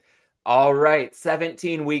All right,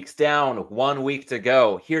 17 weeks down, 1 week to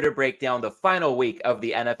go. Here to break down the final week of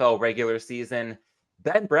the NFL regular season,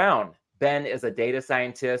 Ben Brown. Ben is a data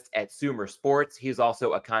scientist at Sumer Sports. He's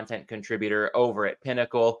also a content contributor over at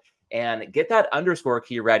Pinnacle. And get that underscore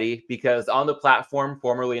key ready because on the platform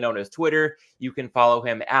formerly known as Twitter, you can follow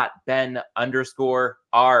him at Ben underscore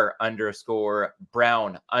R underscore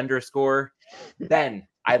Brown underscore. Ben,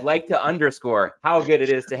 I'd like to underscore how good it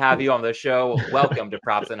is to have you on the show. Welcome to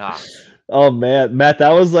Props and Hops. Oh man, Matt,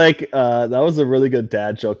 that was that was a really good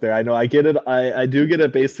dad joke there. I know I get it. I do get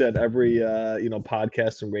it based on every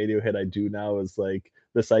podcast and radio hit I do now is like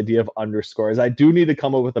this idea of underscores. I do need to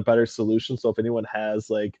come up with a better solution. So if anyone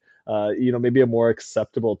has maybe a more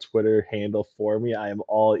acceptable Twitter handle for me, I am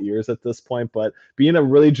all ears at this point. But being a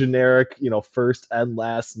really generic, first and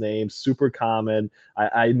last name, super common.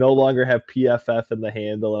 I no longer have PFF in the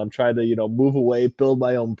handle, and I'm trying to, move away, build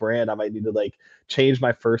my own brand. I might need to change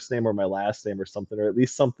my first name or my last name or something, or at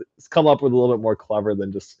least something come up with a little bit more clever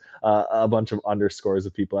than just a bunch of underscores.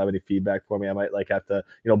 If people have any feedback for me, I might have to,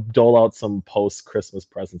 dole out some post Christmas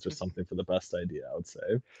presents or something for the best idea, I would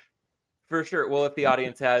say. For sure. Well, if the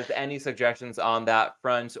audience has any suggestions on that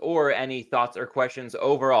front or any thoughts or questions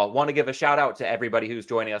overall, want to give a shout out to everybody who's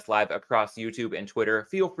joining us live across YouTube and Twitter.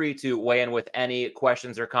 Feel free to weigh in with any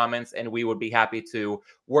questions or comments, and we would be happy to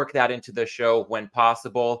work that into the show when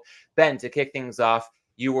possible. Ben, to kick things off,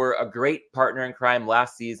 you were a great partner in crime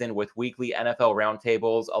last season with weekly NFL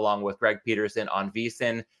roundtables along with Greg Peterson on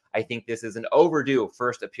VSiN. I think this is an overdue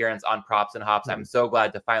first appearance on Props and Hops. I'm so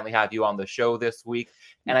glad to finally have you on the show this week.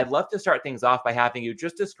 And I'd love to start things off by having you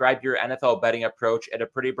just describe your NFL betting approach at a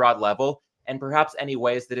pretty broad level and perhaps any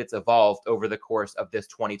ways that it's evolved over the course of this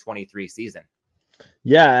 2023 season.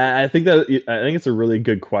 Yeah, I think it's a really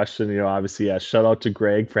good question. Obviously, yeah, shout out to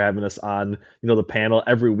Greg for having us on, the panel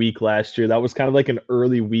every week last year. That was kind of like an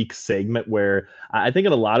early week segment where I think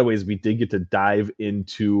in a lot of ways we did get to dive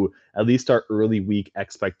into at least our early week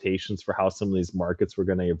expectations for how some of these markets were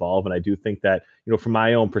going to evolve. And I do think that, from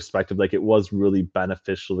my own perspective, it was really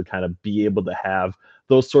beneficial to kind of be able to have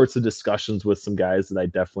those sorts of discussions with some guys that I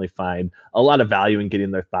definitely find a lot of value in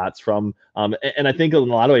getting their thoughts from. And I think in a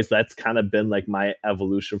lot of ways, that's kind of been like my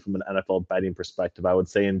evolution from an NFL betting perspective. I would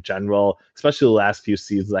say in general, especially the last few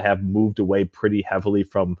seasons, I have moved away pretty heavily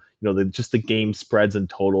from just the game spreads and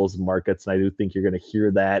totals and markets. And I do think you're going to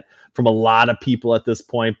hear that from a lot of people at this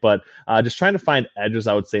point, but just trying to find edges,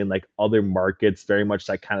 I would say, in like other markets, very much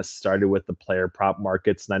that kind of started with the player prop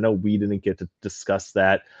markets. And I know we didn't get to discuss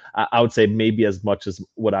that. I would say maybe as much as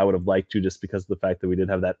what I would have liked to, just because of the fact that we did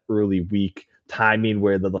have that early week timing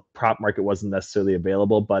where the prop market wasn't necessarily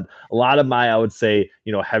available. But a lot of my, I would say,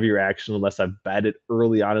 heavier action, unless I've bet it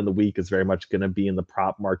early on in the week, is very much going to be in the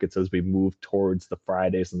prop markets as we move towards the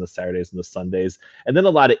Fridays and the Saturdays and the Sundays. And then a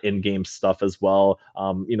lot of in-game stuff as well.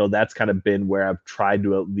 That's kind of been where I've tried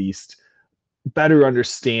to at least better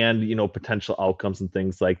understand, potential outcomes and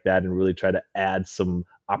things like that, and really try to add some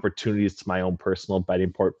opportunities to my own personal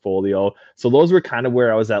betting portfolio. So those were kind of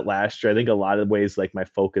where I was at last year. I think a lot of ways, like my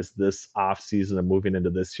focus this off season and moving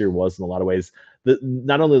into this year was in a lot of ways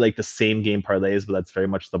not only like the same game parlays, but that's very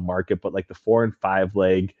much the market, but like the 4 and 5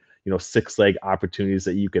 leg, 6 leg opportunities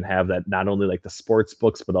that you can have, that not only like the sports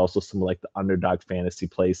books, but also some of like the underdog fantasy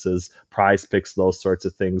places, prize picks, those sorts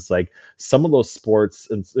of things. Like some of those sports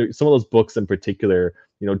and some of those books in particular,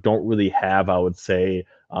 don't really have, I would say,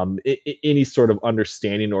 any sort of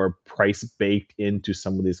understanding or price baked into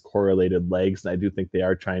some of these correlated legs. And I do think they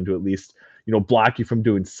are trying to at least, block you from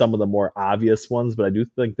doing some of the more obvious ones. But I do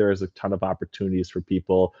think there is a ton of opportunities for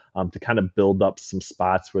people to kind of build up some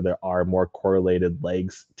spots where there are more correlated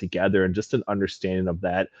legs together. And just an understanding of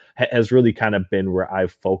that has really kind of been where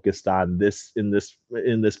I've focused on this in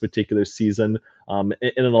this particular season. And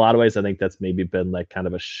in a lot of ways, I think that's maybe been like kind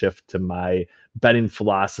of a shift to my betting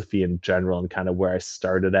philosophy in general, and kind of where I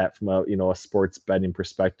started at from a sports betting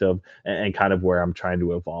perspective, and kind of where I'm trying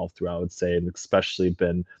to evolve through, I would say, and especially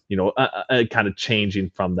been, kind of changing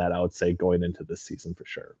from that, I would say, going into this season for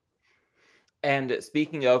sure. And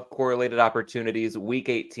speaking of correlated opportunities, week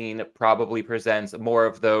 18 probably presents more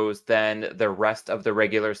of those than the rest of the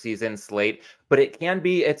regular season slate, but it can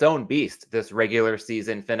be its own beast, this regular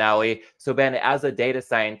season finale. So Ben, as a data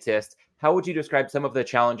scientist, how would you describe some of the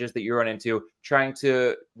challenges that you run into trying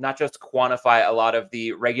to not just quantify a lot of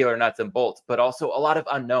the regular nuts and bolts, but also a lot of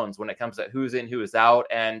unknowns when it comes to who's in, who's out,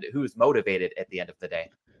 and who's motivated at the end of the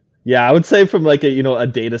day? Yeah, I would say from like a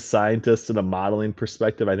data scientist and a modeling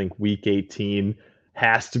perspective, I think week 18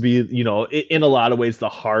 has to be, in a lot of ways the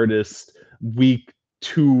hardest week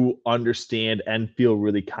to understand and feel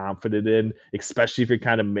really confident in, especially if you're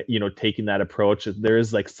kind of, taking that approach. There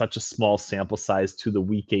is like such a small sample size to the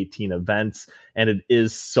week 18 events, and it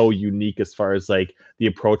is so unique as far as like the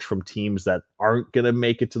approach from teams that aren't going to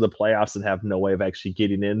make it to the playoffs and have no way of actually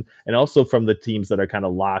getting in, and also from the teams that are kind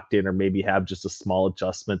of locked in or maybe have just a small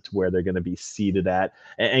adjustment to where they're going to be seated at,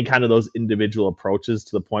 and kind of those individual approaches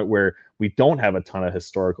to the point where we don't have a ton of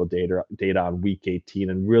historical data on week 18,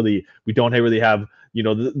 and really we don't really have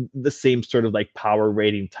the same sort of like power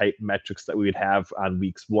rating type metrics that we would have on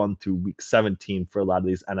weeks 1 through week 17 for a lot of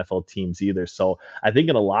these NFL teams either. So I think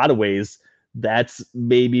in a lot of ways that's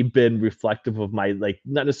maybe been reflective of my, like,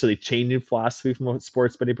 not necessarily changing philosophy from a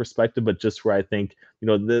sports betting perspective, but just where I think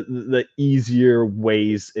the easier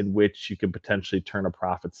ways in which you can potentially turn a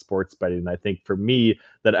profit sports betting. And I think for me,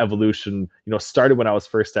 that evolution started when I was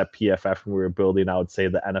first at PFF, when we were building, I would say,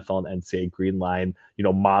 the NFL and NCAA green line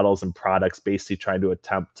models and products, basically trying to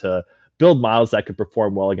attempt to build models that could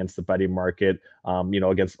perform well against the betting market,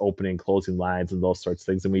 against opening and closing lines and those sorts of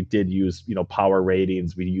things. And we did use, power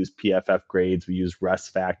ratings, we use PFF grades, we use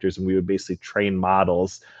rest factors, and we would basically train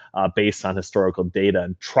models based on historical data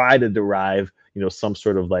and try to derive, some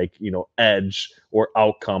sort of like, edge or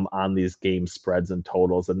outcome on these game spreads and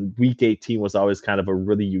totals. And week 18 was always kind of a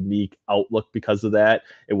really unique outlook because of that.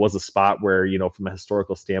 It was a spot where, from a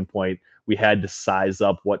historical standpoint, we had to size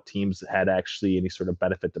up what teams had actually any sort of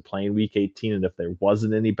benefit to playing week 18. And if there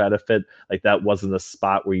wasn't any benefit, like, that wasn't a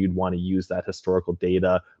spot where you'd want to use that historical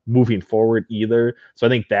data moving forward either. So I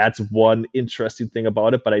think that's one interesting thing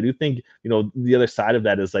about it. But I do think, the other side of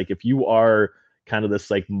that is, like, if you are kind of this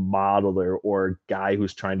like modeler or guy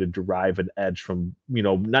who's trying to derive an edge from,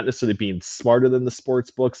 not necessarily being smarter than the sports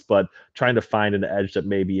books, but trying to find an edge that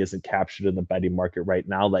maybe isn't captured in the betting market right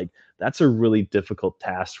now, like, that's a really difficult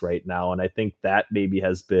task right now. And I think that maybe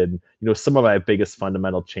has been, some of my biggest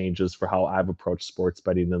fundamental changes for how I've approached sports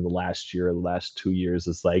betting in the last year or the last 2 years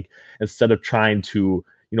is, like, instead of trying to,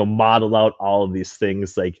 model out all of these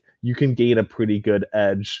things, like, you can gain a pretty good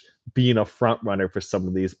edge being a front runner for some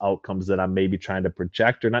of these outcomes that I'm maybe trying to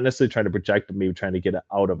project, or not necessarily trying to project, but maybe trying to get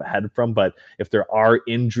out of ahead from. But if there are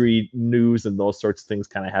injury news and those sorts of things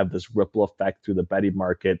kind of have this ripple effect through the betting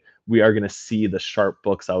market, we are going to see the sharp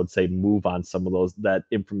books, I would say, move on some of that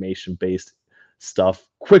information based stuff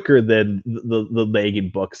quicker than the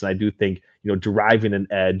lagging books. And I do think, deriving an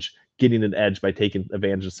edge, getting an edge by taking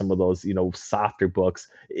advantage of some of those, softer books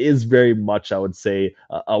is very much, I would say,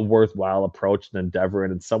 a worthwhile approach and endeavor.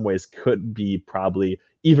 And in some ways could be probably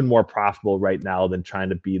even more profitable right now than trying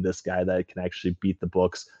to be this guy that can actually beat the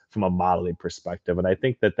books from a modeling perspective. And I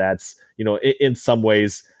think that that's, in some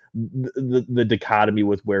ways, the dichotomy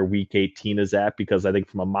with where week 18 is at, because I think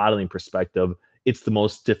from a modeling perspective, it's the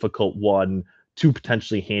most difficult one to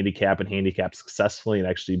potentially handicap successfully and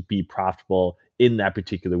actually be profitable in that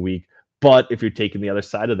particular week. But if you're taking the other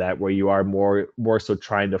side of that, where you are more so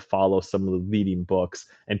trying to follow some of the leading books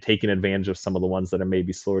and taking advantage of some of the ones that are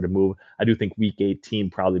maybe slower to move, I do think week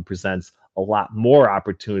 18 probably presents a lot more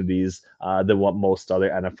opportunities than what most other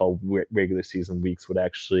NFL regular season weeks would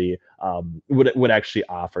actually would actually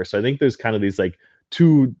offer. So I think there's kind of these like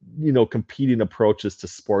two competing approaches to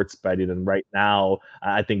sports betting, and right now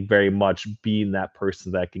I think very much being that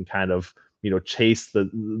person that can kind of chase the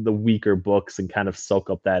weaker books and kind of soak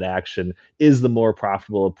up that action is the more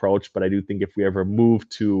profitable approach. But I do think if we ever move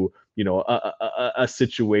to a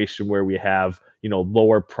situation where we have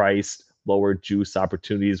lower priced, lower juice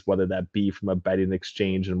opportunities, whether that be from a betting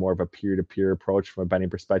exchange and more of a peer-to-peer approach from a betting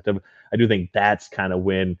perspective, I do think that's kind of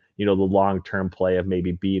when the long-term play of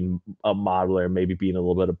maybe being a modeler, maybe being a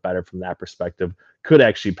little bit better from that perspective, could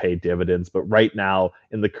actually pay dividends. But right now,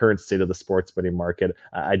 in the current state of the sports betting market,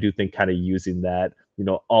 I do think kind of using that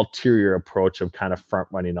ulterior approach of kind of front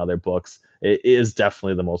running other books, it is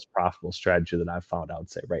definitely the most profitable strategy that I've found, I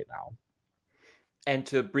would say, right now. And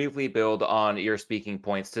to briefly build on your speaking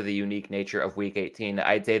points to the unique nature of week 18,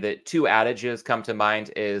 I'd say that two adages come to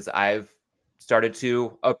mind as I've started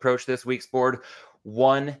to approach this week's board.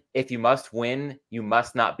 One, if you must win, you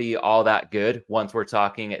must not be all that good once we're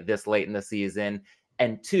talking this late in the season.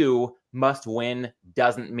 And two, must win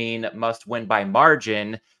doesn't mean must win by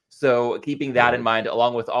margin. So keeping that in mind,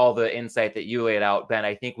 along with all the insight that you laid out, Ben,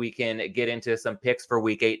 I think we can get into some picks for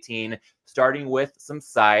week 18, starting with some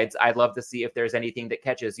sides. I'd love to see if there's anything that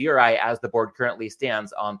catches your eye as the board currently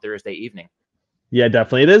stands on Thursday evening. Yeah,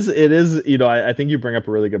 definitely. It is, I think you bring up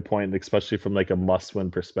a really good point, especially from like a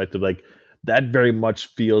must-win perspective. Like, that very much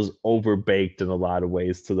feels overbaked in a lot of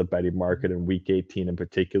ways to the betting market in Week 18 in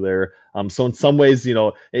particular. So in some ways,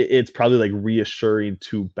 it's probably like reassuring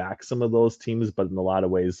to back some of those teams, but in a lot of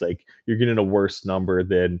ways, like you're getting a worse number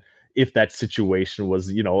than if that situation was,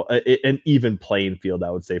 an even playing field, I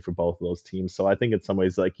would say, for both of those teams. So I think in some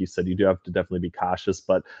ways, like you said, you do have to definitely be cautious.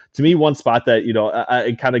 But to me, one spot that,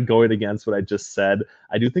 I kind of going against what I just said,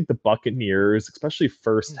 I do think the Buccaneers, especially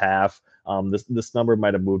first half, this number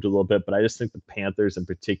might have moved a little bit, but I just think the Panthers in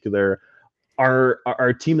particular are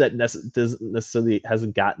a team that doesn't necessarily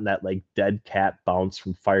hasn't gotten that like dead cat bounce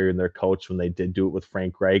from firing their coach when they did do it with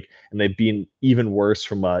Frank Reich, and they've been even worse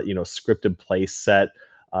from a scripted play set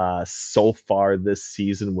so far this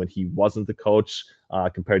season when he wasn't the coach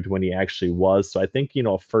compared to when he actually was. So I think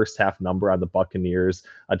a first half number on the Buccaneers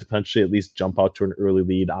to potentially at least jump out to an early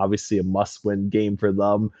lead. Obviously, a must-win game for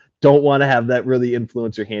them. Don't want to have that really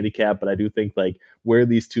influence your handicap, but I do think like where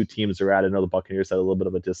these two teams are at. I know the Buccaneers had a little bit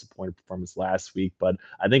of a disappointing performance last week, but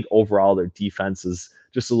I think overall their defense is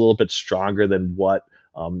just a little bit stronger than what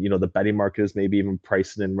the betting market is maybe even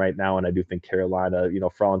pricing in right now. And I do think Carolina,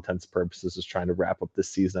 for all intents and purposes, is trying to wrap up this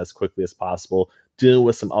season as quickly as possible, dealing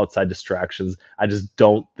with some outside distractions. I just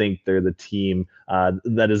don't think they're the team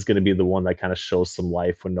that is going to be the one that kind of shows some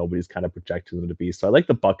life when nobody's kind of projecting them to be. So I like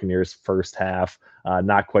the Buccaneers first half.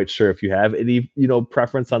 Not quite sure if you have any,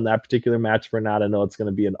 preference on that particular match or not. I know it's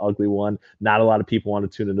going to be an ugly one. Not a lot of people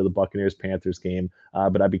want to tune into the Buccaneers Panthers game,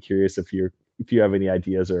 but I'd be curious if you have any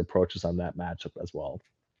ideas or approaches on that matchup as well.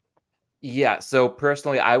 Yeah, so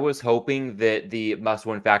personally, I was hoping that the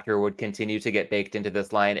must-win factor would continue to get baked into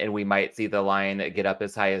this line, and we might see the line get up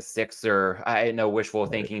as high as 6, or I know wishful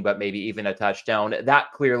Right. thinking, but maybe even a touchdown.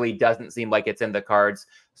 That clearly doesn't seem like it's in the cards.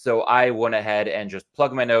 So I went ahead and just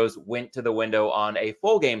plugged my nose, went to the window on a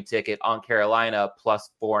full game ticket on Carolina.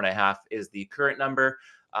 Plus 4.5 is the current number.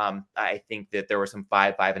 I think that there were some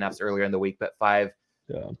 5.5s earlier in the week, but 5.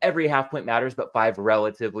 Yeah. Every half point matters, but 5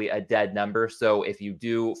 relatively a dead number. So if you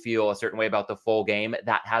do feel a certain way about the full game,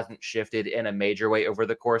 that hasn't shifted in a major way over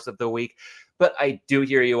the course of the week. But I do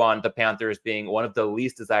hear you on the Panthers being one of the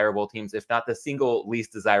least desirable teams, if not the single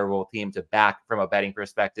least desirable team to back from a betting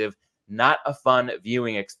perspective. Not a fun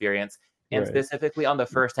viewing experience. And Right. specifically on the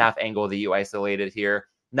first half angle that you isolated here,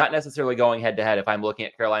 not necessarily going head to head. If I'm looking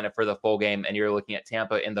at Carolina for the full game and you're looking at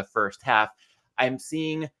Tampa in the first half, I'm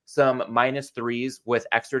seeing some -3s with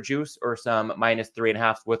extra juice or some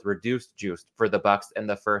 -3.5s with reduced juice for the Bucks in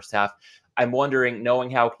the first half. I'm wondering, knowing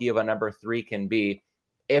how key of a number 3 can be,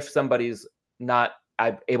 if somebody's not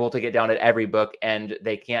able to get down at every book and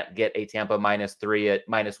they can't get a Tampa -3 at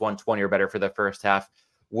 -120 or better for the first half,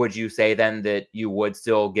 would you say then that you would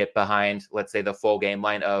still get behind, let's say, the full game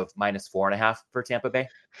line of -4.5 for Tampa Bay?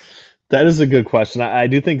 That is a good question. I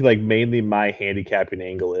do think like mainly my handicapping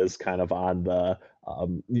angle is kind of on the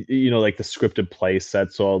like the scripted play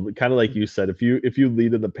set. So kind of like you said, if you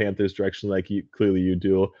lead in the Panthers direction, like clearly you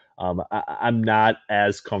do, I'm not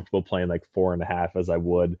as comfortable playing like 4.5 as I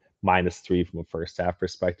would -3 from a first half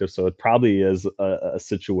perspective. So it probably is a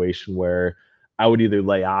situation where I would either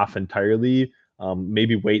lay off entirely,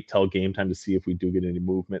 maybe wait till game time to see if we do get any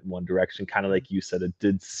movement in one direction. Kind of like you said, it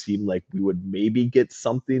did seem like we would maybe get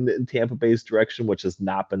something in Tampa Bay's direction, which has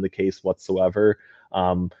not been the case whatsoever.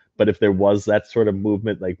 But if there was that sort of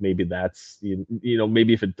movement, like maybe that's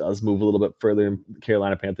maybe if it does move a little bit further in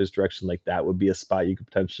Carolina Panthers direction, like that would be a spot you could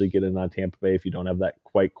potentially get in on Tampa Bay if you don't have that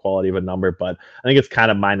quite quality of a number. But I think it's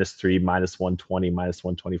kind of -3, -120,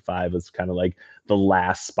 -125 is kind of like the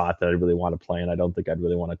last spot that I really want to play, and I don't think I'd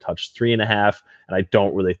really want to touch 3.5, and I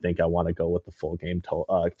don't really think I want to go with the full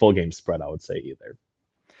game spread. I would say either.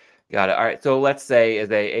 Got it. All right. So let's say as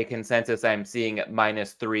a consensus, I'm seeing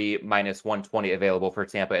 -3, -120 available for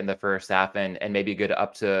Tampa in the first half and maybe good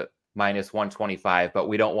up to -125, but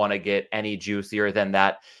we don't want to get any juicier than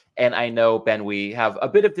that. And I know, Ben, we have a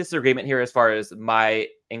bit of disagreement here as far as my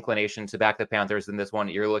inclination to back the Panthers in this one.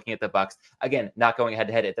 You're looking at the Bucks. Again, not going head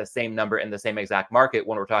to head at the same number in the same exact market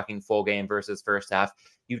when we're talking full game versus first half.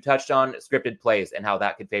 You touched on scripted plays and how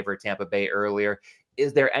that could favor Tampa Bay earlier.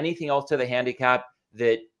 Is there anything else to the handicap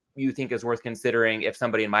that you think is worth considering if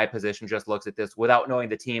somebody in my position just looks at this without knowing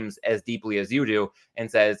the teams as deeply as you do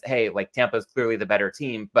and says, hey, like Tampa's clearly the better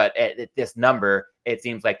team, but at this number, it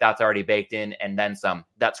seems like that's already baked in and then some.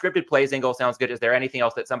 That scripted plays angle sounds good. Is there anything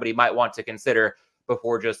else that somebody might want to consider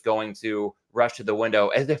before just going to rush to the window,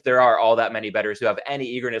 as if there are all that many bettors who have any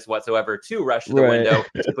eagerness whatsoever to rush to the Right. window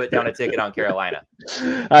to put down a ticket on Carolina?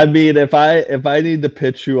 I mean, if I need to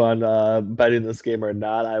pitch you on betting this game or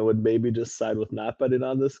not, I would maybe just side with not betting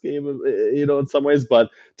on this game, in some ways. But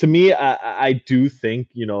to me, I do think,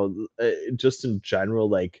 just in general,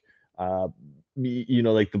 like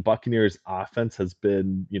Like the Buccaneers offense has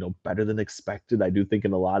been, better than expected. I do think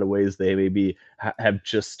in a lot of ways they maybe have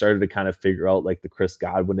just started to kind of figure out like the Chris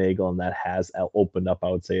Godwin angle, and that has opened up, I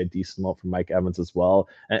would say, a decent amount for Mike Evans as well.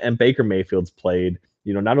 And Baker Mayfield's played,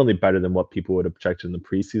 not only better than what people would have projected in the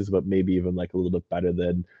preseason, but maybe even like a little bit better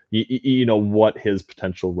than, what his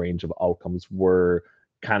potential range of outcomes were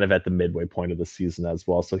kind of at the midway point of the season as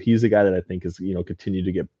well. So he's a guy that I think is, continue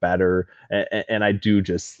to get better. And I do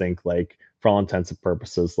just think like, for all intents and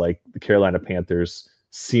purposes, like the Carolina Panthers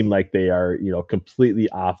seem like they are, completely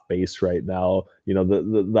off base right now.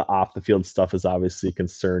 The off the field stuff is obviously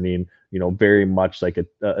concerning, very much like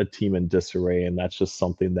a team in disarray. And that's just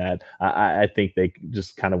something that I think they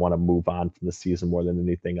just kind of want to move on from the season more than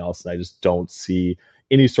anything else. And I just don't see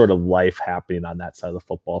any sort of life happening on that side of the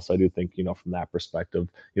football. So I do think, from that perspective,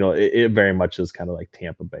 it very much is kind of like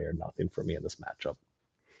Tampa Bay or nothing for me in this matchup.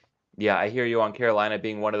 Yeah, I hear you on Carolina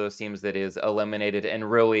being one of those teams that is eliminated, and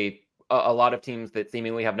really a lot of teams that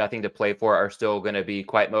seemingly have nothing to play for are still going to be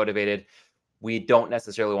quite motivated. We don't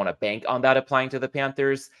necessarily want to bank on that applying to the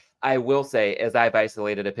Panthers. I will say, as I've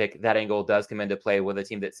isolated a pick, that angle does come into play with a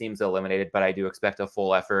team that seems eliminated, but I do expect a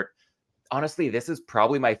full effort. Honestly, this is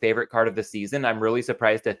probably my favorite card of the season. I'm really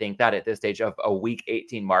surprised to think that at this stage of a week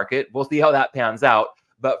 18 market. We'll see how that pans out.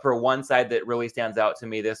 But for one side that really stands out to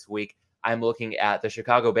me this week, I'm looking at the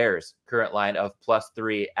Chicago Bears current line of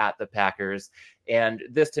 +3 at the Packers. And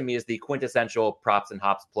this to me is the quintessential props and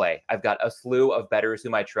hops play. I've got a slew of bettors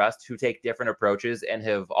whom I trust who take different approaches and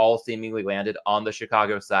have all seemingly landed on the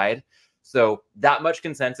Chicago side. So that much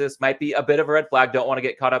consensus might be a bit of a red flag. Don't want to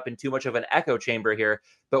get caught up in too much of an echo chamber here.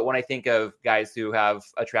 But when I think of guys who have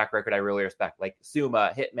a track record I really respect, like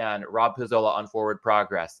Suma, Hitman, Rob Pizzola on Forward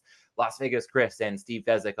Progress, Las Vegas Chris and Steve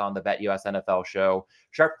Fezzik on the BetUS NFL show,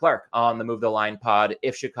 Sharp Clark on the Move the Line pod.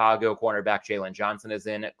 If Chicago cornerback Jalen Johnson is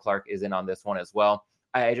in, Clark is in on this one as well.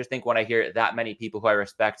 I just think when I hear that many people who I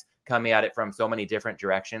respect coming at it from so many different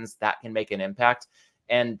directions, that can make an impact.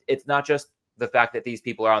 And it's not just the fact that these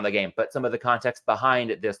people are on the game, but some of the context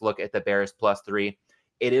behind this look at the Bears +3.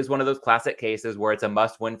 It is one of those classic cases where it's a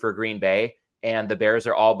must win for Green Bay and the Bears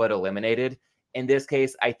are all but eliminated. In this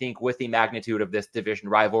case, I think with the magnitude of this division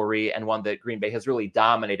rivalry and one that Green Bay has really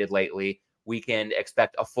dominated lately, we can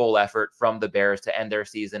expect a full effort from the Bears to end their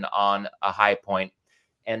season on a high point.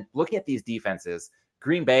 And looking at these defenses,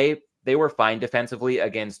 Green Bay, they were fine defensively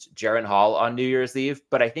against Jaren Hall on New Year's Eve,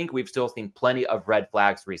 but I think we've still seen plenty of red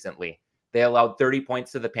flags recently. They allowed 30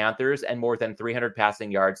 points to the Panthers and more than 300 passing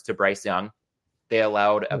yards to Bryce Young. They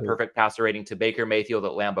allowed a perfect passer rating to Baker Mayfield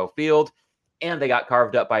at Lambeau Field, and they got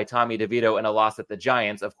carved up by Tommy DeVito in a loss at the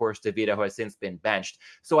Giants. Of course, DeVito has since been benched.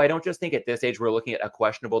 So I don't just think at this stage we're looking at a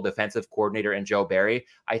questionable defensive coordinator in Joe Barry.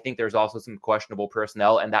 I think there's also some questionable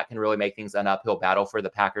personnel, and that can really make things an uphill battle for the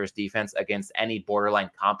Packers defense against any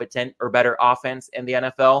borderline competent or better offense in the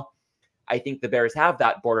NFL. I think the Bears have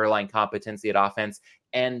that borderline competency at offense,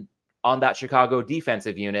 and on that Chicago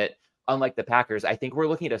defensive unit, unlike the Packers, I think we're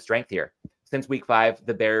looking at a strength here. Since week 5,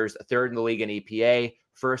 the Bears third in the league in EPA,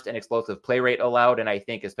 first in explosive play rate allowed. And I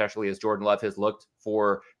think especially as Jordan Love has looked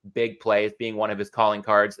for big plays being one of his calling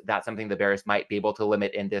cards, that's something the Bears might be able to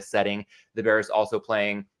limit in this setting. The Bears also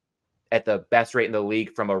playing at the best rate in the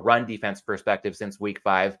league from a run defense perspective since week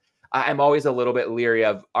 5. I'm always a little bit leery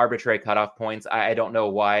of arbitrary cutoff points. I don't know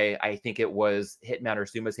why. I think it was Hitman or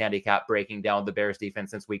Suma's handicap breaking down the Bears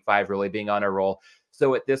defense since week 5 really being on a roll.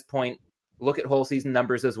 So at this point, look at whole season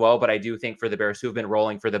numbers as well. But I do think for the Bears who have been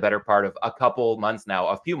rolling for the better part of a couple months now,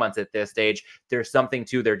 a few months at this stage, there's something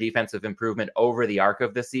to their defensive improvement over the arc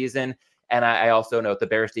of the season. And I also note the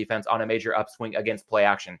Bears defense on a major upswing against play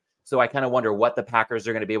action. So I kind of wonder what the Packers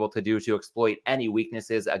are going to be able to do to exploit any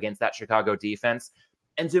weaknesses against that Chicago defense.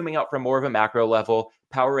 And zooming out from more of a macro level,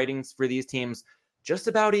 power ratings for these teams just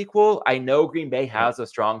about equal. I know Green Bay has a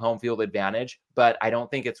strong home field advantage, but I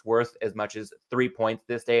don't think it's worth as much as 3 points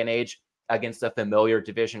this day and age against a familiar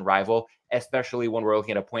division rival, especially when we're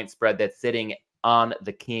looking at a point spread that's sitting on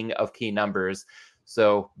the king of key numbers.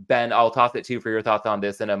 So, Ben, I'll toss it to you for your thoughts on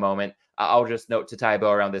this in a moment. I'll just note to tie a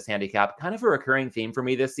bow around this handicap, kind of a recurring theme for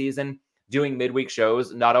me this season. Doing midweek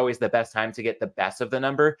shows, not always the best time to get the best of the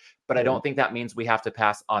number, but I don't think that means we have to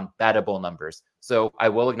pass on bettable numbers. So I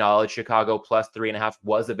will acknowledge Chicago +3.5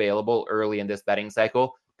 was available early in this betting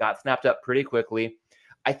cycle, got snapped up pretty quickly.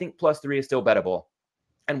 I think +3 is still bettable,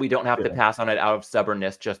 and we don't have to pass on it out of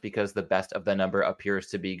stubbornness just because the best of the number appears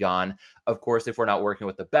to be gone. Of course, if we're not working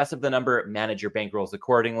with the best of the number, manage your bankrolls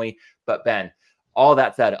accordingly. But Ben, all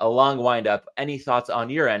that said, a long windup. Any thoughts on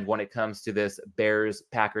your end when it comes to this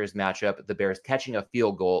Bears-Packers matchup, the Bears catching a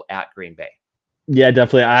field goal at Green Bay? Yeah,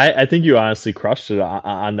 definitely. I think you honestly crushed it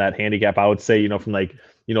on that handicap. I would say, from like,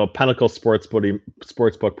 Pinnacle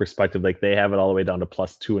sportsbook perspective, like they have it all the way down to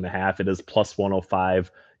 +2.5. It is plus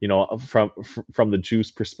 105, from the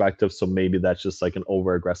juice perspective. So maybe that's just like an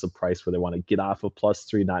over aggressive price where they want to get off of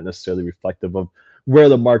 +3, not necessarily reflective of where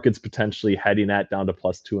the market's potentially heading at down to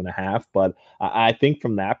 +2.5. But I think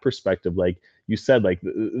from that perspective, like you said, like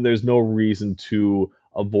there's no reason to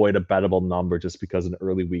avoid a bettable number just because an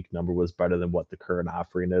early week number was better than what the current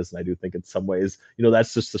offering is. And I do think in some ways,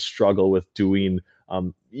 that's just the struggle with doing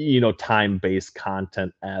time-based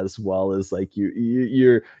content as well as like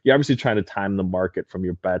you're obviously trying to time the market from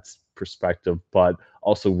your bets perspective, but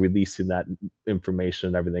also releasing that information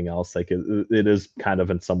and everything else. Like it is kind of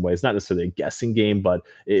in some ways not necessarily a guessing game, but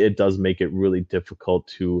it does make it really difficult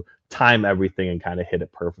to time everything and kind of hit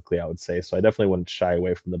it perfectly, I would say. So I definitely wouldn't shy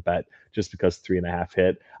away from the bet just because 3.5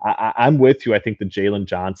 hit. I'm with you. I think the Jalen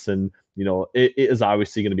Johnson, it is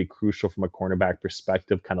obviously going to be crucial from a cornerback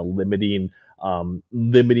perspective, kind of limiting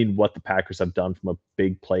what the Packers have done from a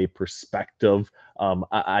big play perspective.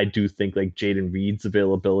 I do think like Jaden Reed's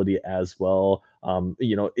availability as well.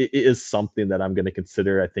 It is something that I'm going to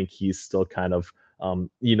consider. I think he's still kind of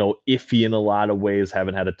iffy in a lot of ways.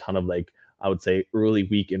 Haven't had a ton of like I would say early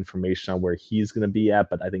week information on where he's going to be at,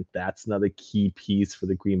 but I think that's another key piece for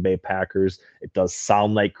the Green Bay Packers. It does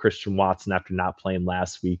sound like Christian Watson, after not playing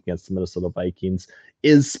last week against the Minnesota Vikings,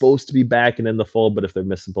 is supposed to be back and in the fold, but if they're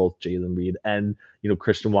missing both Jalen Reed and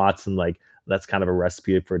Christian Watson, like that's kind of a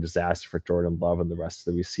recipe for a disaster for Jordan Love and the rest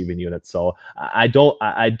of the receiving unit. So I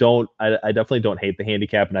definitely don't hate the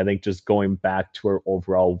handicap, and I think just going back to our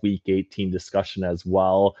overall Week 18 discussion as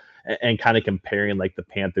well, and kind of comparing like the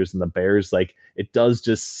Panthers and the Bears, like it does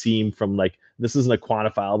just seem from like this isn't a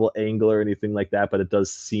quantifiable angle or anything like that, but it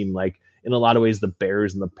does seem like in a lot of ways the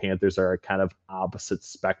Bears and the Panthers are kind of opposite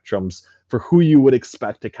spectrums for who you would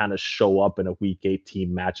expect to kind of show up in a Week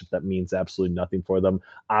 18 matchup that means absolutely nothing for them.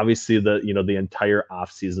 Obviously, the entire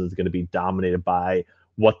offseason is going to be dominated by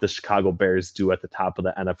what the Chicago Bears do at the top of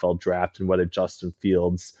the NFL draft and whether Justin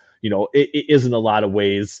Fields, it is in a lot of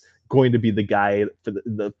ways going to be the guy for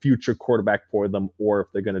the future quarterback for them, or if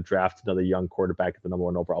they're going to draft another young quarterback at the number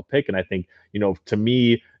 1 overall pick. And I think, to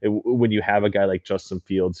me, when you have a guy like Justin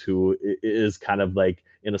Fields, who is kind of like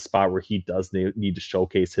in a spot where he does need to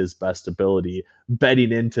showcase his best ability,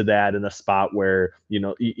 betting into that in a spot where,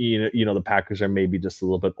 the Packers are maybe just a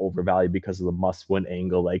little bit overvalued because of the must-win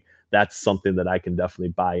angle, like that's something that I can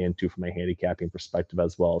definitely buy into from a handicapping perspective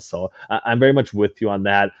as well. So I'm very much with you on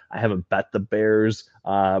that. I haven't bet the Bears,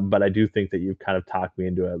 but I do think that you've kind of talked me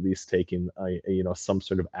into at least taking some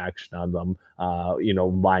sort of action on them.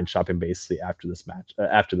 Line shopping basically after this match,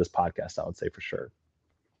 after this podcast, I would say for sure.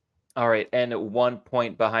 All right. And 1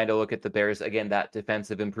 point behind a look at the Bears. Again, that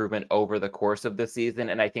defensive improvement over the course of the season.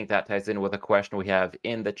 And I think that ties in with a question we have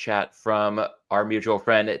in the chat from our mutual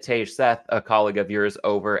friend, Tej Seth, a colleague of yours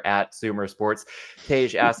over at Sumer Sports.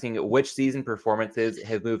 Tej asking, which season performances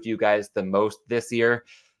have moved you guys the most this year?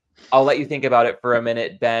 I'll let you think about it for a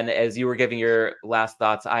minute, Ben. As you were giving your last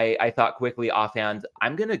thoughts, I thought quickly offhand,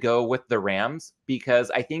 I'm going to go with the Rams because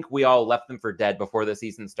I think we all left them for dead before the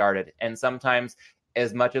season started. And sometimes,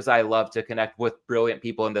 as much as I love to connect with brilliant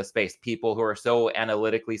people in this space, people who are so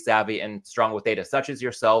analytically savvy and strong with data, such as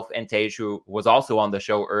yourself and Tej, who was also on the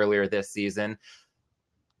show earlier this season,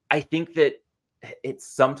 I think that it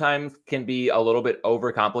sometimes can be a little bit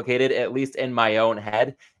overcomplicated, at least in my own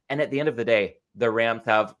head. And at the end of the day, the Rams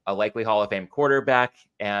have a likely Hall of Fame quarterback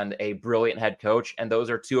and a brilliant head coach. And those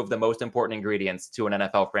are two of the most important ingredients to an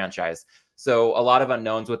NFL franchise. So a lot of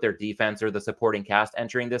unknowns with their defense or the supporting cast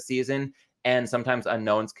entering this season. And sometimes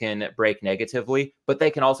unknowns can break negatively, but they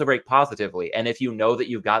can also break positively. And if you know that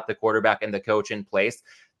you've got the quarterback and the coach in place,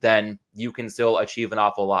 then you can still achieve an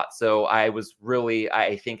awful lot. So I was really,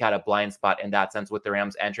 I think, had a blind spot in that sense with the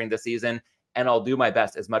Rams entering the season. And I'll do my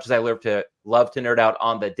best, as much as I love to nerd out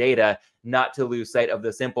on the data, not to lose sight of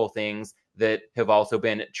the simple things that have also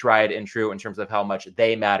been tried and true in terms of how much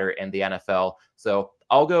they matter in the NFL. So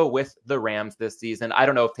I'll go with the Rams this season. I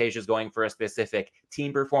don't know if Tej is going for a specific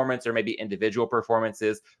team performance or maybe individual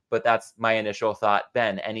performances, but that's my initial thought.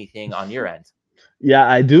 Ben, anything on your end? Yeah,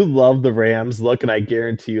 I do love the Rams look, and I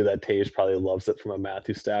guarantee you that Tage probably loves it from a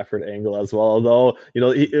Matthew Stafford angle as well. Although,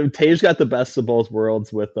 Tage got the best of both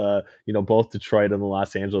worlds with, both Detroit and the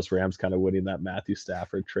Los Angeles Rams kind of winning that Matthew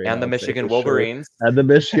Stafford trade, I And the would say Michigan for sure. Wolverines. And the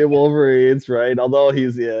Michigan Wolverines, right? Although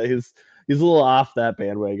he's a little off that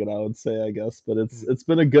bandwagon, I would say, I guess. But it's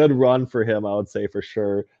been a good run for him, I would say for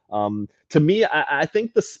sure. To me, I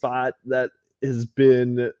think the spot that has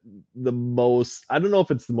been the most, I don't know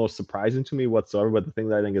if it's the most surprising to me whatsoever, but the thing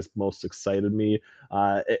that I think has most excited me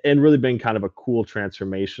and really been kind of a cool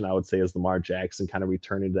transformation, I would say, is Lamar Jackson kind of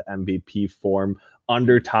returning to MVP form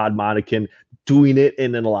under Todd Monken, doing it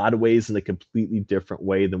in a lot of ways in a completely different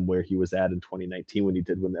way than where he was at in 2019 when he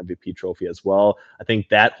did win the MVP trophy as well. I think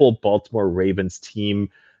that whole Baltimore Ravens team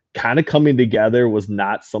kind of coming together was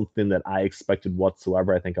not something that I expected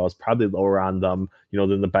whatsoever. I think I was probably lower on them,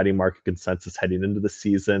 than the betting market consensus heading into the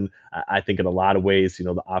season. I think in a lot of ways,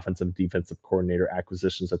 the offensive defensive coordinator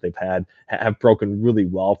acquisitions that they've had have broken really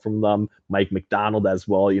well from them. Mike McDonald as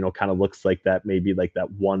well, kind of looks like that, maybe like that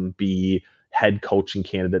 1B head coaching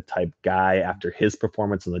candidate type guy after his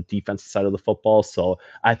performance on the defensive side of the football. So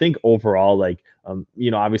I think overall, like,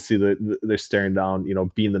 obviously they're staring down,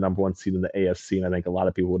 being the number one seed in the AFC. And I think a lot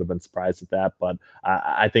of people would have been surprised at that. But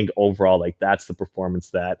I think overall, like, that's the performance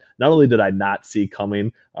that not only did I not see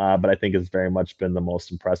coming, but I think has very much been the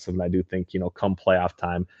most impressive. And I do think, come playoff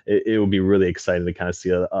time, it would be really exciting to kind of see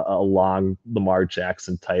a long Lamar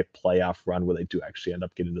Jackson type playoff run where they do actually end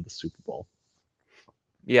up getting to the Super Bowl.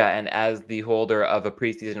 Yeah, and as the holder of a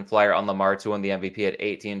preseason flyer on Lamar to win the MVP at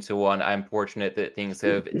 18-1, I'm fortunate that things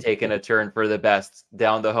have taken a turn for the best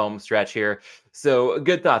down the home stretch here. So,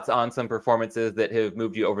 good thoughts on some performances that have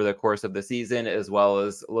moved you over the course of the season, as well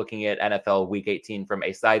as looking at NFL Week 18 from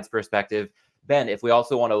a sides perspective. Ben, if we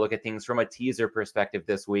also want to look at things from a teaser perspective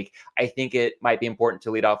this week, I think it might be important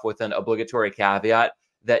to lead off with an obligatory caveat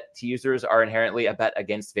that teasers are inherently a bet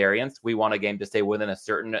against variance. We want a game to stay within a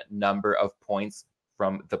certain number of points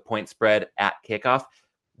from the point spread at kickoff.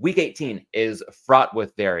 Week 18 is fraught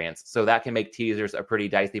with variance, so that can make teasers a pretty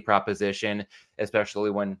dicey proposition, especially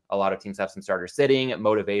when a lot of teams have some starters sitting.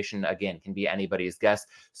 Motivation, again, can be anybody's guess.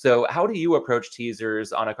 So how do you approach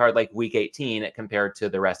teasers on a card like Week 18 compared to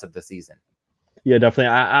the rest of the season? Yeah, definitely.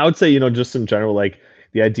 I would say, just in general, like,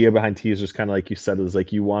 the idea behind teasers, kind of like you said, is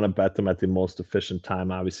like you want to bet them at the most efficient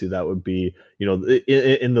time. Obviously, that would be,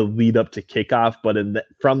 in the lead up to kickoff. But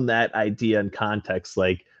from that idea and context,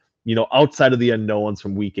 like, outside of the unknowns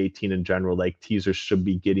from Week 18 in general, like, teasers should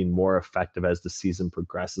be getting more effective as the season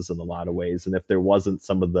progresses in a lot of ways. And if there wasn't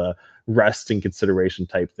some of the rest and consideration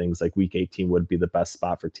type things, like Week 18 would be the best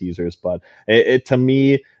spot for teasers. But to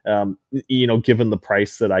me, given the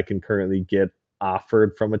price that I can currently get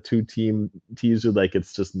offered from a two-team teaser, like,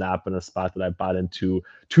 it's just not been a spot that I bought into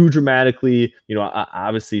too dramatically.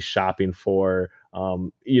 Obviously shopping for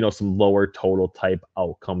some lower total type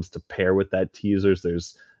outcomes to pair with that teasers.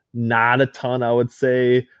 There's not a ton, I would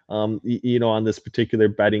say, on this particular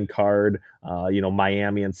betting card.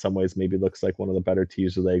 Miami in some ways maybe looks like one of the better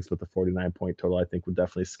teaser legs with the 49-point total. I think would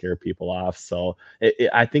definitely scare people off. So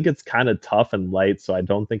I think it's kind of tough and light. So I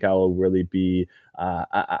don't think I will really be,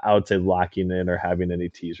 I would say, locking in or having any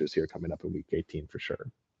teasers here coming up in Week 18 for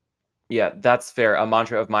sure. Yeah, that's fair. A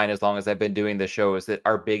mantra of mine, as long as I've been doing the show, is that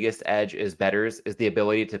our biggest edge as bettors is the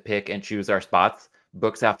ability to pick and choose our spots.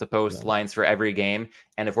 Books have to post lines for every game.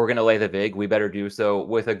 And if we're going to lay the vig, we better do so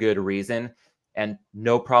with a good reason. And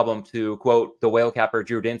no problem to quote the whale capper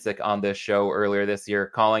Drew Dinsick on this show earlier this year,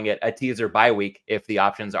 calling it a teaser bye week if the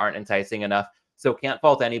options aren't enticing enough. So can't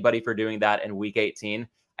fault anybody for doing that in Week 18.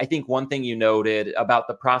 I think one thing you noted about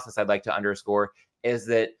the process I'd like to underscore is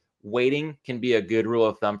that waiting can be a good rule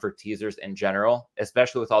of thumb for teasers in general,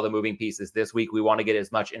 especially with all the moving pieces. This week, we want to get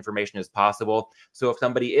as much information as possible. So if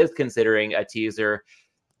somebody is considering a teaser,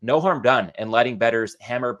 no harm done in letting bettors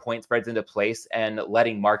hammer point spreads into place and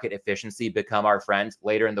letting market efficiency become our friend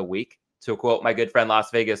later in the week. To quote my good friend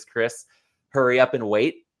Las Vegas Chris, hurry up and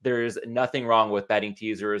wait. There's nothing wrong with betting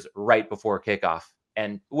teasers right before kickoff.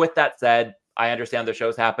 And with that said, I understand the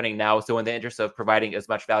show's happening now. So in the interest of providing as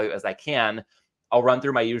much value as I can, I'll run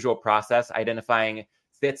through my usual process, identifying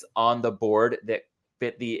fits on the board that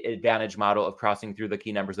fit the advantage model of crossing through the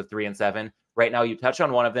key numbers of 3 and 7. Right now, you touched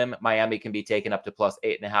on one of them. Miami can be taken up to plus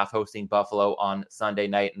 8.5, hosting Buffalo on Sunday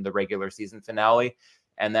night in the regular season finale.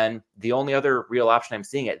 And then the only other real option I'm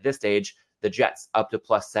seeing at this stage, the Jets up to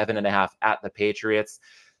plus 7.5 at the Patriots.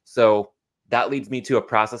 So that leads me to a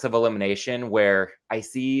process of elimination where I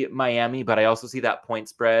see Miami, but I also see that point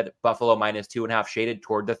spread, Buffalo minus 2.5 shaded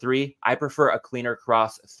toward the 3. I prefer a cleaner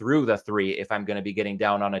cross through the 3 if I'm going to be getting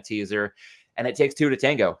down on a teaser. And it takes 2 to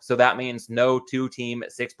tango. So that means no 2-team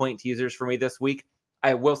 6-point teasers for me this week.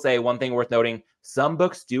 I will say one thing worth noting, some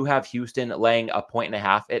books do have Houston laying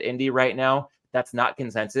 1.5 at Indy right now. That's not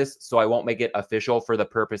consensus, so I won't make it official for the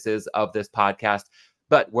purposes of this podcast.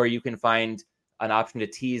 But where you can find an option to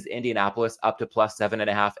tease Indianapolis up to plus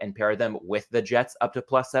 7.5 and pair them with the Jets up to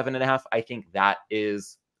plus 7.5, I think that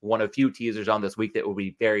is one of few teasers on this week that will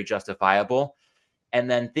be very justifiable. And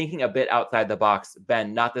then thinking a bit outside the box,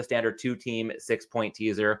 Ben, not the standard 2-team 6-point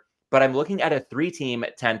teaser, but I'm looking at a 3-team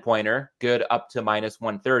 10-pointer, good up to minus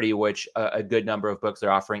 130, which a good number of books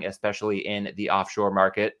are offering, especially in the offshore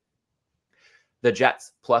market. The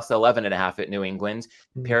Jets plus 11.5 at New England,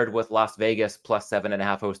 paired with Las Vegas plus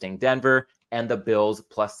 7.5 hosting Denver, and the Bills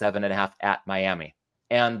plus 7.5 at Miami.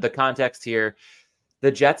 And the context here,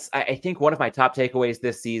 the Jets, I think one of my top takeaways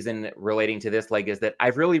this season relating to this leg is that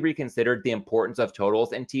I've really reconsidered the importance of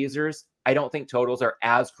totals and teasers. I don't think totals are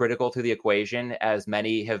as critical to the equation as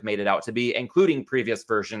many have made it out to be, including previous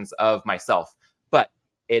versions of myself. But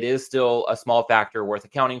it is still a small factor worth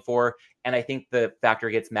accounting for. And I think the factor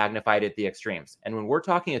gets magnified at the extremes. And when we're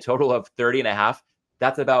talking a total of 30.5,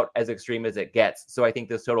 that's about as extreme as it gets. So I think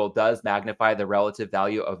this total does magnify the relative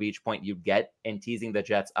value of each point you get in teasing the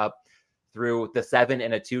Jets up through the 7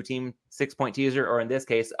 and a 2-team 6-point teaser, or in this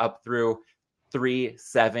case, up through 3,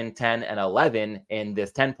 7, 10, and 11 in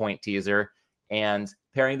this 10-point teaser. And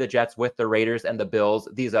pairing the Jets with the Raiders and the Bills,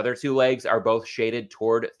 these other two legs are both shaded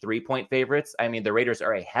toward 3-point favorites. I mean, the Raiders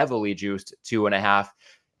are a heavily juiced 2.5.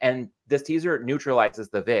 And this teaser neutralizes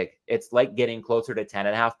the VIG. It's like getting closer to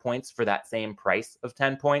 10.5 points for that same price of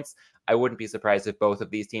 10 points. I wouldn't be surprised if both of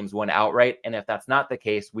these teams win outright. And if that's not the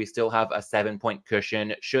case, we still have a 7-point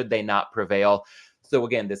cushion should they not prevail. So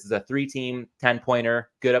again, this is a 3-team 10-pointer,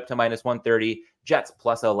 good up to minus 130. Jets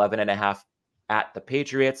plus 11.5 at the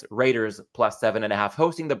Patriots, Raiders plus 7.5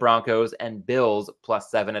 hosting the Broncos, and Bills plus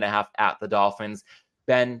 7.5 at the Dolphins.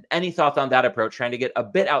 Ben, any thoughts on that approach, trying to get a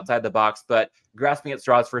bit outside the box, but grasping at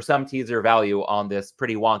straws for some teaser value on this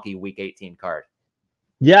pretty wonky Week 18 card?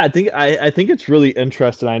 Yeah, I think it's really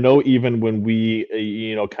interesting. I know even when we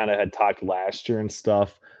kind of had talked last year and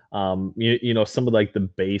stuff, some of like the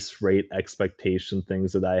base rate expectation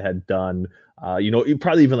things that I had done,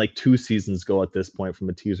 probably even like 2 seasons ago at this point from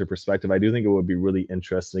a teaser perspective. I do think it would be really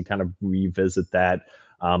interesting to kind of revisit that.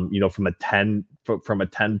 From a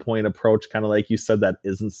 10-point approach, kind of like you said, that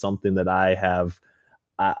isn't something that I have.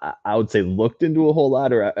 I would say looked into a whole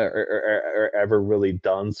lot or ever really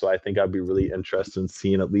done. So I think I'd be really interested in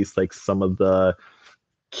seeing at least like some of the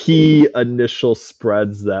key initial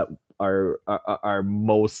spreads that are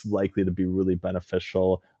most likely to be really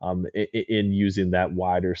beneficial in using that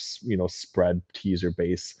wider spread teaser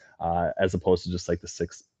base as opposed to just like the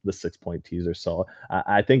 6-point teaser. So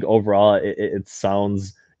I think overall it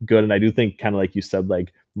sounds good, and I do think kind of like you said,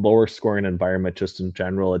 like lower scoring environment just in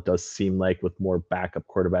general, it does seem like with more backup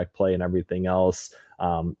quarterback play and everything else,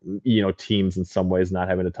 teams in some ways not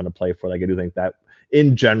having a ton of play for, like I do think that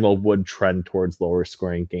in general would trend towards lower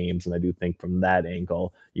scoring games. And I do think from that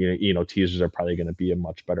angle, teasers are probably going to be a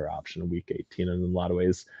much better option in week 18. And in a lot of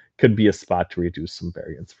ways could be a spot to reduce some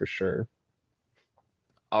variance for sure.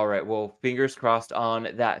 All right. Well, fingers crossed on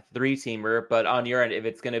that 3-teamer. But on your end, if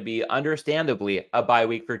it's going to be understandably a bye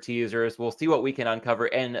week for teasers, we'll see what we can uncover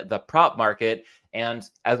in the prop market. And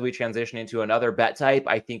as we transition into another bet type,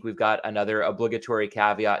 I think we've got another obligatory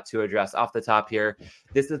caveat to address off the top here.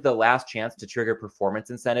 This is the last chance to trigger performance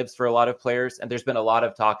incentives for a lot of players. And there's been a lot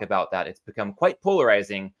of talk about that. It's become quite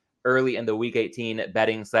polarizing early in the Week 18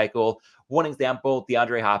 betting cycle. One example,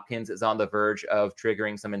 DeAndre Hopkins is on the verge of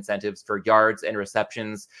triggering some incentives for yards and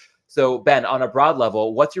receptions. So, Ben, on a broad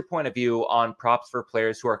level, what's your point of view on props for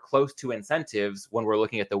players who are close to incentives when we're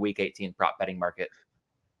looking at the Week 18 prop betting market?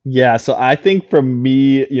 Yeah, so I think for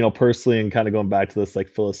me, personally, and kind of going back to this like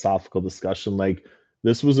philosophical discussion, like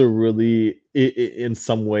this was a really, in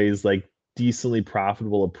some ways, like decently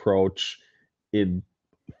profitable approach in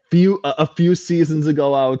a few seasons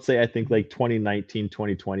ago. I would say I think like 2019,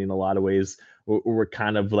 2020 in a lot of ways were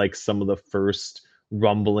kind of like some of the first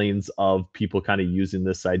rumblings of people kind of using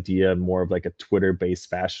this idea more of like a Twitter based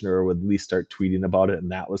fashion, or would at least start tweeting about it.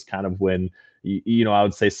 And that was kind of when I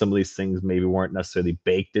would say some of these things maybe weren't necessarily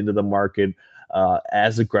baked into the market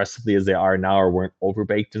as aggressively as they are now, or weren't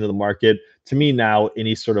overbaked into the market. To me now,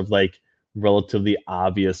 any sort of like relatively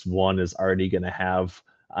obvious one is already going to have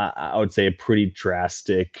I would say a pretty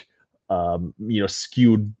drastic,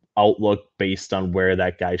 skewed outlook based on where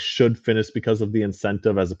that guy should finish because of the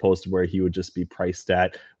incentive, as opposed to where he would just be priced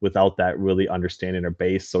at without that really understanding or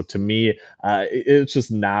base. So to me, it's just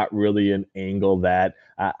not really an angle that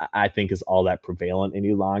I think is all that prevalent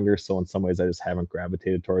any longer. So in some ways, I just haven't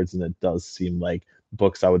gravitated towards, and it does seem like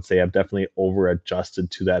books, I would say, have definitely over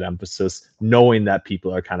adjusted to that emphasis, knowing that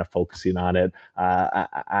people are kind of focusing on it.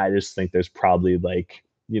 I just think there's probably like,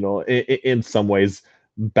 in some ways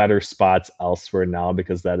better spots elsewhere now,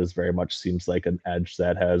 because that is very much seems like an edge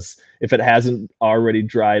that has, if it hasn't already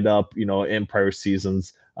dried up, in prior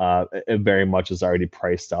seasons, it very much is already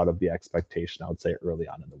priced out of the expectation, I would say, early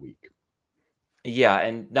on in the week. Yeah,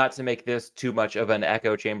 and not to make this too much of an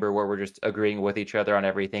echo chamber where we're just agreeing with each other on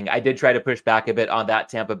everything. I did try to push back a bit on that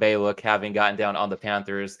Tampa Bay look, having gotten down on the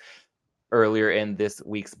Panthers earlier in this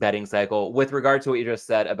week's betting cycle. With regard to what you just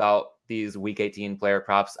said about these week 18 player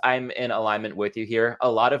props, I'm in alignment with you here. A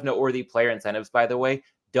lot of noteworthy player incentives, by the way,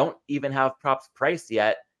 don't even have props priced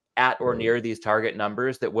yet at or Right. near these target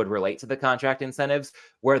numbers that would relate to the contract incentives.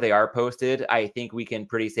 Where they are posted, I think we can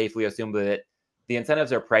pretty safely assume that the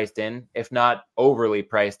incentives are priced in, if not overly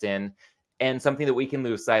priced in. And something that we can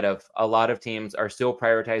lose sight of, a lot of teams are still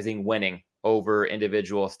prioritizing winning over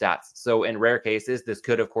individual stats. So in rare cases, this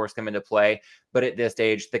could, of course, come into play. But at this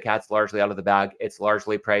stage, the cat's largely out of the bag. It's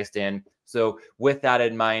largely priced in. So with that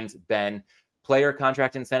in mind, Ben, player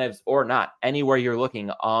contract incentives or not, anywhere you're looking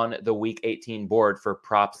on the week 18 board for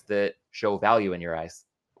props that show value in your eyes.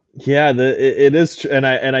 Yeah, it is, and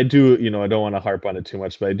I do, I don't want to harp on it too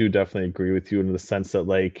much, but I do definitely agree with you in the sense that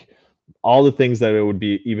like all the things that it would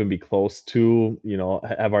be even be close to,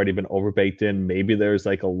 have already been overbaked in. Maybe there's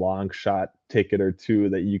like a long shot ticket or two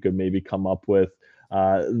that you could maybe come up with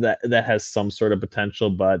that has some sort of potential,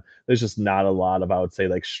 but there's just not a lot of, I would say,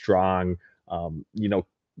 like strong, um, you know,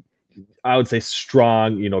 I would say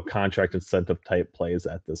strong, contract incentive type plays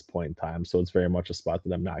at this point in time. So it's very much a spot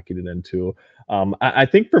that I'm not getting into. I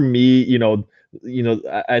think for me,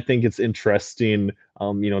 I think it's interesting.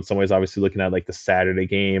 In some ways, obviously looking at like the Saturday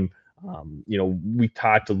game. We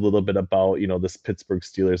talked a little bit about this Pittsburgh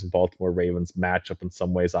Steelers and Baltimore Ravens matchup in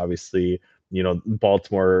some ways. Obviously,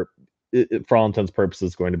 Baltimore. For all intents and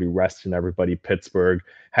purposes, is going to be resting everybody. Pittsburgh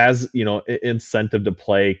has, incentive to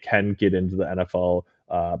play, can get into the NFL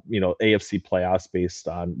AFC playoffs based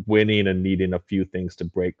on winning and needing a few things to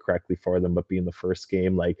break correctly for them, but being the first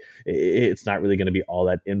game, like it's not really going to be all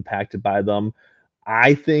that impacted by them.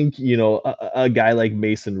 I think, a guy like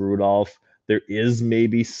Mason Rudolph, there is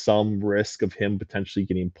maybe some risk of him potentially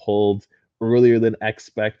getting pulled earlier than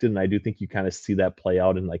expected. And I do think you kind of see that play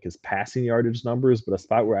out in like his passing yardage numbers, but a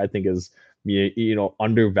spot where I think is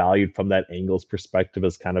undervalued from that angle's perspective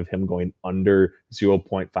is kind of him going under zero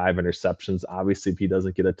point 0.5 interceptions. Obviously, if he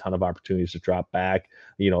doesn't get a ton of opportunities to drop back,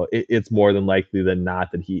 it's more than likely than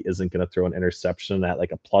not that he isn't going to throw an interception at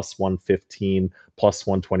like a plus 115, plus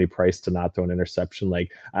 120 price to not throw an interception. Like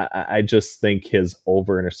I just think his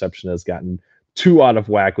over interception has gotten too out of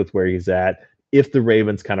whack with where he's at. If the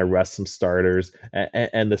Ravens kind of rest some starters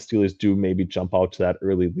and the Steelers do maybe jump out to that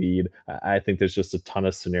early lead, I think there's just a ton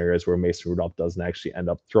of scenarios where Mason Rudolph doesn't actually end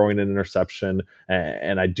up throwing an interception.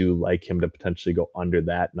 And I do like him to potentially go under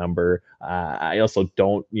that number. I also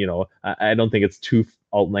don't, I don't think it's too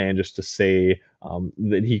outlandish to say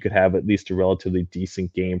that he could have at least a relatively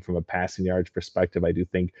decent game from a passing yards perspective. I do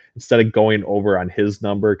think instead of going over on his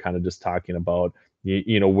number, kind of just talking about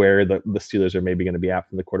where the Steelers are maybe going to be at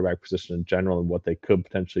from the quarterback position in general and what they could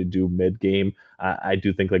potentially do mid game. I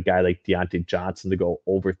do think a guy like Deontay Johnson to go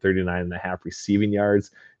over 39 and a half receiving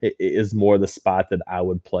yards is more the spot that I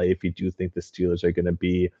would play if you do think the Steelers are going to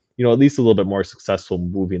be, at least a little bit more successful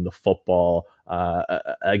moving the football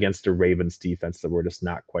against a Ravens defense that we're just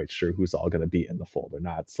not quite sure who's all going to be in the fold or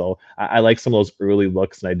not. So I like some of those early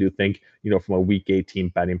looks. And I do think, from a week 18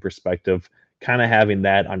 betting perspective, kind of having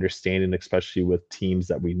that understanding, especially with teams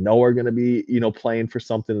that we know are going to be, playing for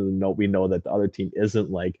something, and we know that the other team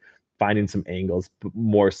isn't, like finding some angles, but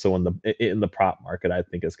more so in the prop market, I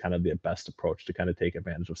think is kind of the best approach to kind of take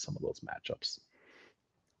advantage of some of those matchups.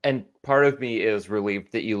 And part of me is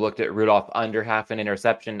relieved that you looked at Rudolph under half an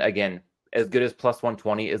interception. Again, as good as plus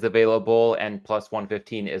 120 is available and plus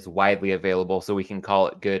 115 is widely available, so we can call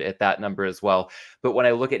it good at that number as well. But when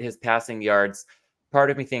I look at his passing yards, part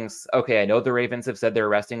of me thinks, okay, I know the Ravens have said they're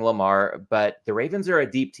resting Lamar, but the Ravens are a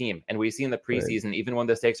deep team. And we see in the Right. preseason, even when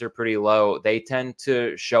the stakes are pretty low, they tend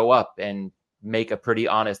to show up and make a pretty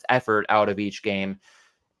honest effort out of each game.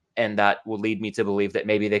 And that will lead me to believe that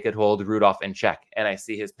maybe they could hold Rudolph in check. And I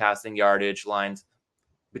see his passing yardage lines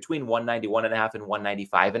between 191 and a half and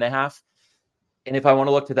 195 and a half. And if I want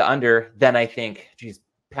to look to the under, then I think, geez,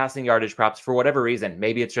 passing yardage props for whatever reason.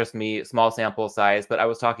 Maybe it's just me, small sample size, but I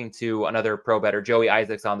was talking to another pro bettor, Joey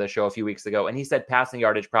Isaacs, on the show a few weeks ago, and he said passing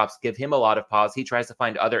yardage props give him a lot of pause. He tries to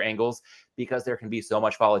find other angles because there can be so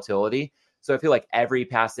much volatility. So I feel like every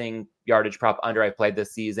passing yardage prop under I played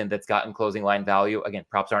this season that's gotten closing line value, again,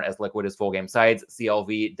 props aren't as liquid as full game sides.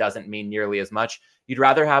 CLV doesn't mean nearly as much. You'd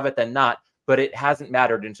rather have it than not, but it hasn't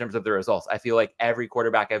mattered in terms of the results. I feel like every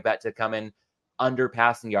quarterback I've bet to come in under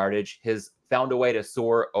passing yardage has found a way to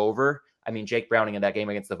soar over I mean, Jake Browning in that game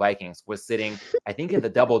against the Vikings was sitting, I think, in the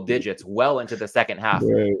double digits well into the second half.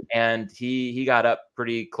 Right. And he got up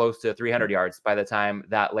pretty close to 300 yards by the time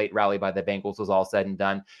that late rally by the Bengals was all said and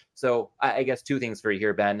done. So I guess two things for you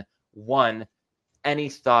here, Ben. One, any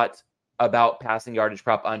thought about passing yardage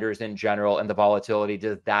prop unders in general and the volatility?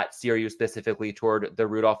 Does that steer you specifically toward the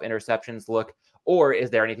Rudolph interceptions look? Or is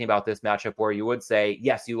there anything about this matchup where you would say,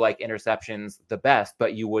 yes, you like interceptions the best,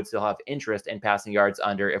 but you would still have interest in passing yards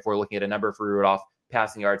under if we're looking at a number for Rudolph,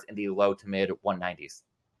 passing yards in the low to mid 190s?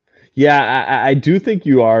 Yeah, I do think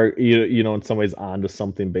you are, in some ways onto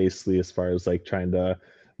something basically as far as like trying to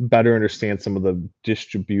better understand some of the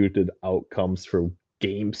distributed outcomes for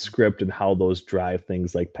game script and how those drive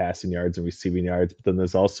things like passing yards and receiving yards. But then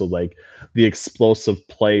there's also like the explosive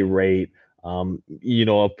play rate,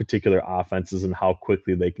 of particular offenses and how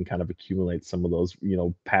quickly they can kind of accumulate some of those,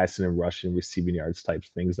 passing and rushing, receiving yards types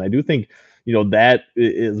things. And I do think, that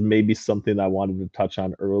is maybe something I wanted to touch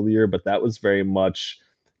on earlier, but that was very much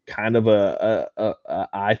kind of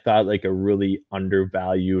I thought like a really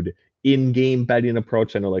undervalued in-game betting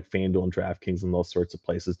approach. I know like FanDuel and DraftKings and those sorts of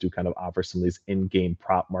places do kind of offer some of these in-game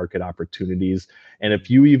prop market opportunities. And if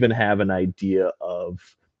you even have an idea of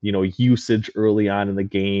usage early on in the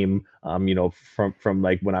game, from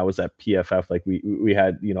like when I was at PFF, like we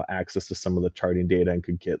had access to some of the charting data and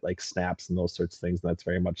could get like snaps and those sorts of things. And that's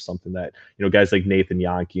very much something that guys like Nathan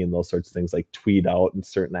Yonke and those sorts of things like tweet out in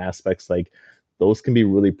certain aspects. Like those can be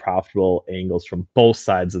really profitable angles from both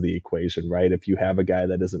sides of the equation, right? If you have a guy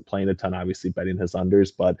that isn't playing a ton, obviously betting his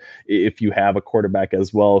unders, but if you have a quarterback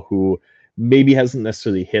as well who maybe hasn't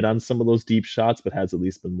necessarily hit on some of those deep shots, but has at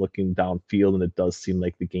least been looking downfield, and it does seem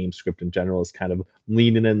like the game script in general is kind of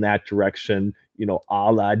leaning in that direction,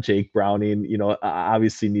 a la Jake Browning,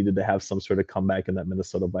 obviously needed to have some sort of comeback in that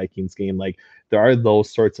Minnesota Vikings game. Like there are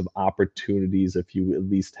those sorts of opportunities if you at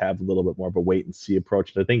least have a little bit more of a wait and see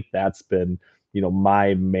approach. And I think that's been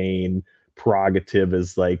my main prerogative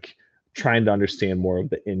is like trying to understand more of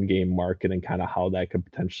the in-game market and kind of how that could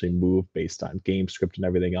potentially move based on game script and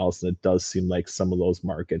everything else. And it does seem like some of those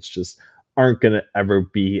markets just aren't going to ever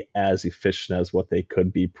be as efficient as what they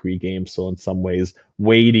could be pre-game. So in some ways,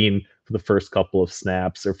 waiting for the first couple of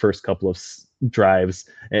snaps or first couple of drives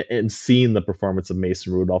and seeing the performance of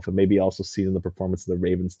Mason Rudolph and maybe also seeing the performance of the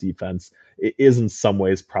Ravens defense, it is in some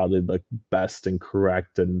ways probably the best and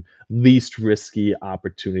correct and least risky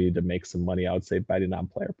opportunity to make some money, I would say, betting on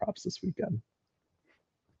player props this weekend.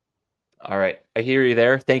 All right. I hear you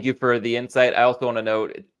there. Thank you for the insight. I also want to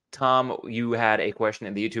note, Tom, you had a question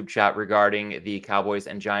in the YouTube chat regarding the Cowboys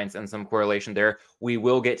and Giants and some correlation there. We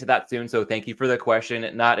will get to that soon. So thank you for the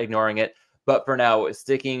question, not ignoring it. But for now,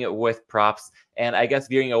 sticking with props and I guess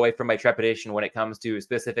veering away from my trepidation when it comes to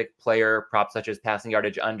specific player props such as passing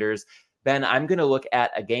yardage unders, Ben, I'm going to look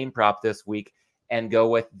at a game prop this week and go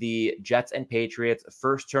with the Jets and Patriots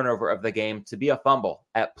first turnover of the game to be a fumble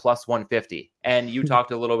at plus 150. And you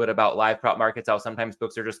talked a little bit about live prop markets, how sometimes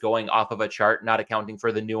books are just going off of a chart, not accounting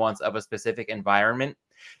for the nuance of a specific environment.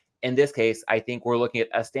 In this case, I think we're looking at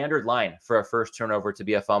a standard line for a first turnover to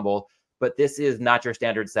be a fumble, but this is not your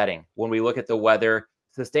standard setting. When we look at the weather,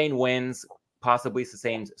 sustained winds, possibly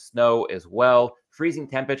sustained snow as well, freezing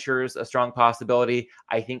temperatures, a strong possibility.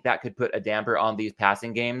 I think that could put a damper on these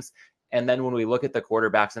passing games. And then when we look at the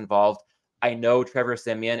quarterbacks involved, I know Trevor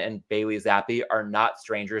Siemian and Bailey Zappi are not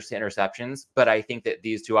strangers to interceptions, but I think that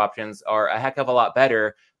these two options are a heck of a lot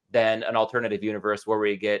better than an alternative universe where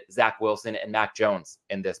we get Zach Wilson and Mac Jones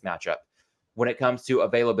in this matchup. When it comes to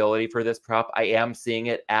availability for this prop, I am seeing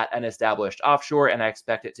it at an established offshore, and I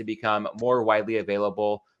expect it to become more widely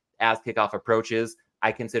available as kickoff approaches.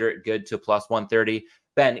 I consider it good to plus 130.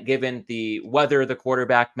 Ben, given the weather, the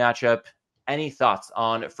quarterback matchup, any thoughts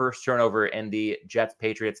on first turnover in the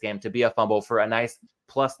Jets-Patriots game to be a fumble for a nice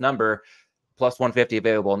plus number, plus 150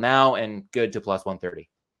 available now and good to plus 130?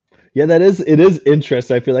 Yeah, it is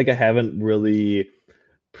interesting. I feel like I haven't really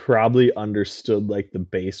probably understood like the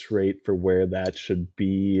base rate for where that should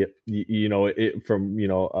be, from,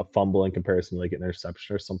 a fumble in comparison to like an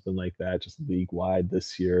interception or something like that, just league wide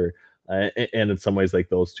this year. And in some ways like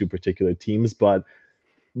those two particular teams, but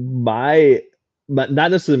not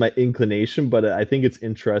necessarily my inclination, but I think it's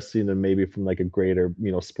interesting and maybe from like a greater,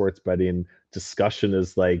 sports betting discussion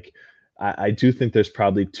is like, I do think there's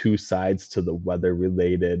probably two sides to the weather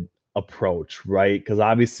related approach, right? Because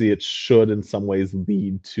obviously it should in some ways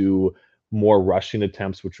lead to more rushing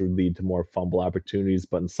attempts, which would lead to more fumble opportunities.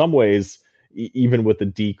 But in some ways, even with the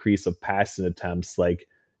decrease of passing attempts, like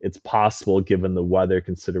it's possible, given the weather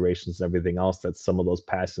considerations and everything else, that some of those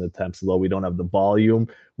passing attempts, although we don't have the volume,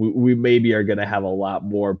 we maybe are going to have a lot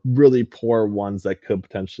more really poor ones that could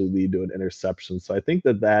potentially lead to an interception. So I think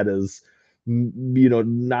that is,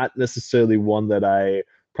 not necessarily one that I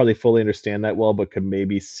probably fully understand that well, but could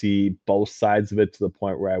maybe see both sides of it to the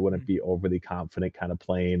point where I wouldn't be overly confident kind of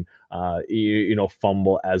playing,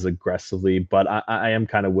 fumble as aggressively. But I am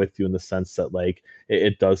kind of with you in the sense that, like,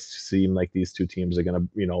 it does seem like these two teams are going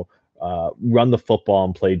to, run the football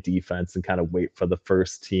and play defense and kind of wait for the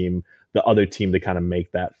other team to kind of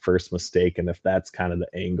make that first mistake. And if that's kind of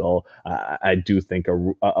the angle, I do think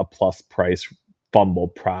a plus price fumble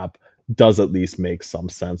prop does at least make some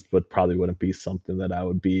sense, but probably wouldn't be something that I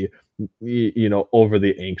would be,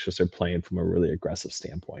 overly anxious or playing from a really aggressive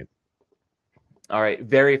standpoint. All right,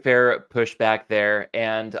 very fair pushback there.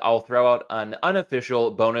 And I'll throw out an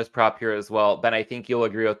unofficial bonus prop here as well. Ben, I think you'll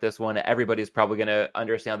agree with this one. Everybody's probably going to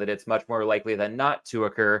understand that it's much more likely than not to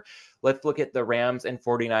occur. Let's look at the Rams and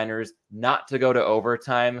 49ers not to go to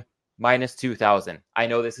overtime, minus 2,000. I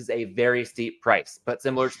know this is a very steep price, but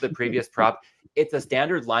similar to the previous prop, it's a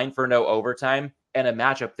standard line for no overtime and a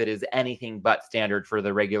matchup that is anything but standard for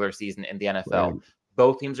the regular season in the NFL. Right.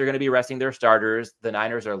 Both teams are going to be resting their starters. The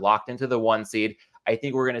Niners are locked into the 1 seed. I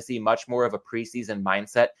think we're going to see much more of a preseason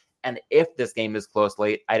mindset. And if this game is close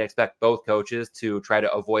late, I'd expect both coaches to try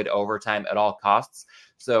to avoid overtime at all costs.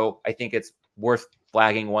 So I think it's worth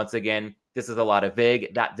flagging once again. This is a lot of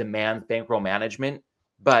VIG that demands bankroll management,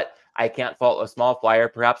 but I can't fault a small flyer,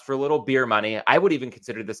 perhaps for a little beer money. I would even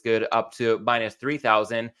consider this good up to minus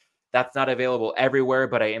 3,000. That's not available everywhere,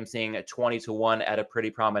 but I am seeing a 20-1 at a pretty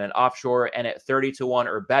prominent offshore, and at 30-1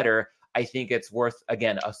 or better, I think it's worth,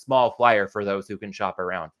 again, a small flyer for those who can shop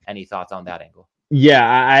around. Any thoughts on that angle? Yeah,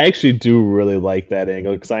 I actually do really like that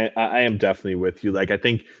angle because I am definitely with you. Like, I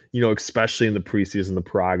think, especially in the preseason, the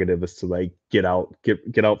prerogative is to, like, get out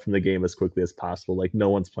from the game as quickly as possible. Like, no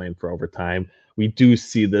one's playing for overtime. We do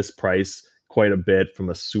see this price quite a bit from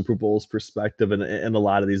a Super Bowl's perspective, and a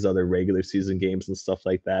lot of these other regular season games and stuff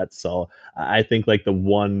like that. So I think, like, the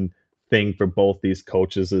one thing for both these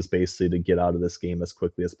coaches is basically to get out of this game as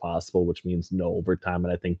quickly as possible, which means no overtime.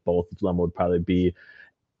 And I think both of them would probably be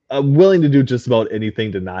willing to do just about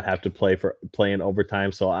anything to not have to play in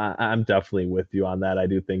overtime. So I'm definitely with you on that. I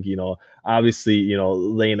do think, obviously,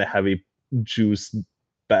 laying a heavy juice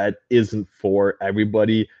bet isn't for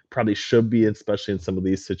everybody. Probably should be, especially in some of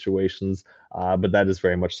these situations. But that is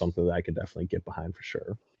very much something that I could definitely get behind for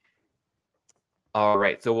sure. All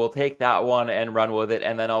right, so we'll take that one and run with it,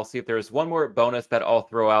 and then I'll see if there's one more bonus bet I'll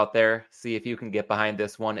throw out there, see if you can get behind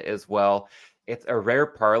this one as well. It's a rare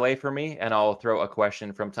parlay for me, and I'll throw a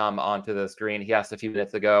question from Tom onto the screen. He asked a few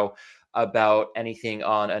minutes ago about anything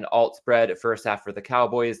on an alt spread first half for the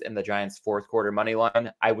Cowboys and the Giants fourth quarter money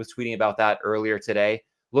line. I was tweeting about that earlier today,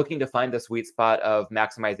 looking to find the sweet spot of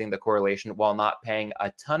maximizing the correlation while not paying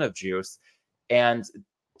a ton of juice. And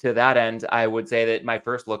to that end, I would say that my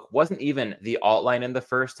first look wasn't even the alt line in the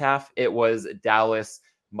first half. It was Dallas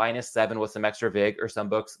 -7 with some extra VIG, or some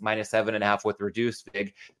books -7.5 with reduced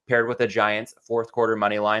VIG, paired with the Giants fourth quarter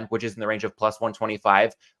money line, which is in the range of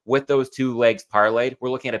 +125. With those two legs parlayed, we're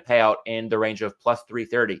looking at a payout in the range of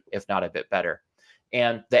 +330, if not a bit better.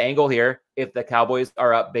 And the angle here, if the Cowboys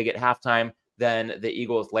are up big at halftime, then the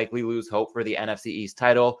Eagles likely lose hope for the NFC East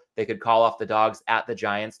title. They could call off the dogs at the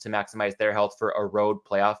Giants to maximize their health for a road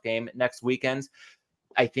playoff game next weekend.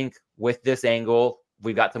 I think with this angle,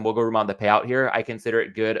 we've got some wiggle room on the payout here. I consider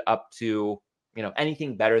it good up to,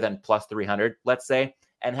 anything better than +300, let's say.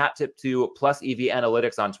 And hat tip to Plus EV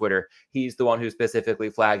Analytics on Twitter. He's the one who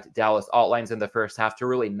specifically flagged Dallas alt lines in the first half to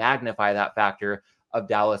really magnify that factor of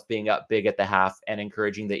Dallas being up big at the half and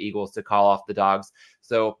encouraging the Eagles to call off the dogs.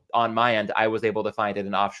 So on my end, I was able to find it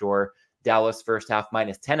in offshore Dallas first half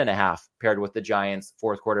 -10.5 paired with the Giants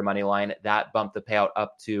fourth quarter money line. That bumped the payout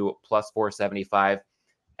up to +475.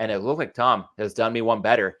 And it looked like Tom has done me one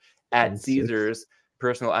better at Caesars,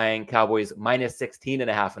 personal eyeing Cowboys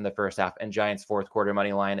 -16.5 in the first half and Giants fourth quarter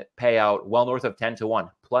money line payout well north of 10-1,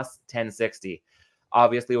 +1060.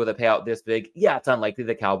 Obviously, with a payout this big, yeah, it's unlikely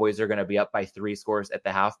the Cowboys are going to be up by 3 scores at the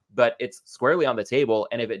half, but it's squarely on the table.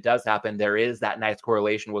 And if it does happen, there is that nice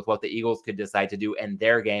correlation with what the Eagles could decide to do in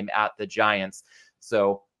their game at the Giants.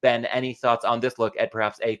 So, Ben, any thoughts on this look at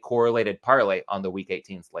perhaps a correlated parlay on the Week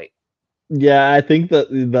 18 slate? Yeah, I think that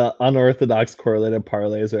the unorthodox correlated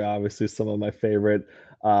parlays are obviously some of my favorite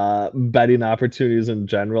betting opportunities in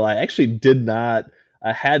general. I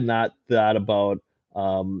had not thought about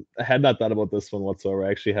this one whatsoever.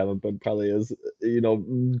 I actually haven't been probably as,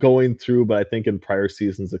 going through, but I think in prior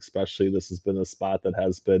seasons, especially, this has been a spot that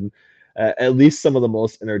has been at least some of the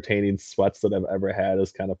most entertaining sweats that I've ever had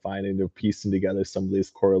is kind of finding or piecing together some of these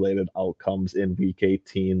correlated outcomes in week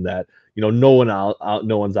 18 that, no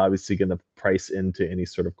one's obviously going to price into any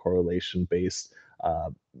sort of correlation based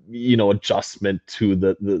adjustment to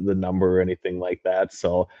the number or anything like that.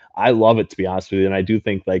 So I love it, to be honest with you. And I do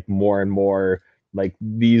think like more and more, like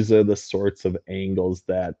these are the sorts of angles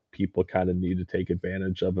that people kind of need to take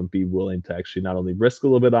advantage of and be willing to actually not only risk a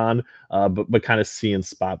little bit on, but kind of see and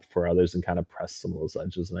spot for others and kind of press some of those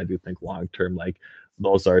edges. And I do think long term, like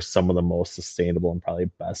those are some of the most sustainable and probably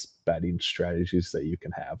best betting strategies that you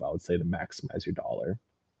can have, I would say, to maximize your dollar.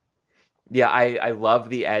 Yeah, I love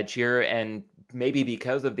the edge here, and maybe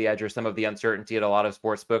because of the edge or some of the uncertainty at a lot of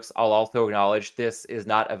sports books, I'll also acknowledge this is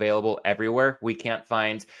not available everywhere. We can't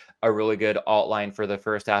find a really good alt line for the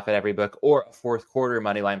first half at every book or a fourth quarter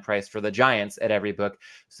money line price for the Giants at every book.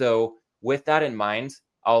 So with that in mind,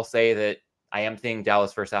 I'll say that I am seeing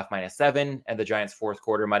Dallas first half -7 and the Giants fourth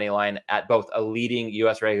quarter money line at both a leading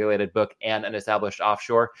US regulated book and an established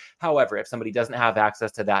offshore. However, if somebody doesn't have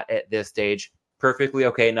access to that at this stage, perfectly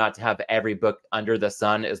okay not to have every book under the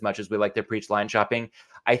sun as much as we like to preach line shopping.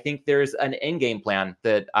 I think there's an in-game plan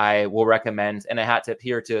that I will recommend, and a hat tip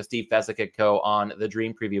here to Steve Fezzik and co on the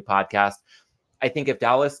Dream Preview podcast. I think if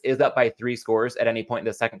Dallas is up by 3 scores at any point in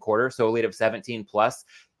the second quarter, so a lead of 17 plus,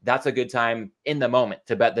 that's a good time in the moment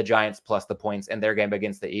to bet the Giants plus the points in their game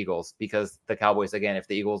against the Eagles, because the Cowboys, again, if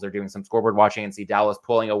the Eagles are doing some scoreboard watching and see Dallas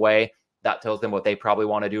pulling away, that tells them what they probably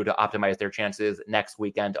want to do to optimize their chances next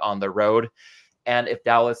weekend on the road. And if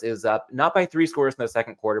Dallas is up, not by 3 scores in the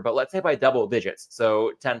second quarter, but let's say by double digits,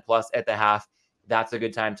 so 10 plus at the half, that's a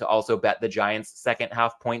good time to also bet the Giants second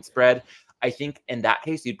half point spread. I think in that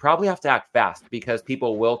case, you'd probably have to act fast because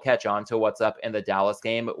people will catch on to what's up in the Dallas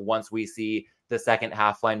game once we see the second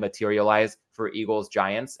half line materialize for Eagles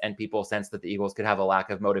Giants, and people sense that the Eagles could have a lack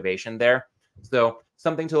of motivation there. So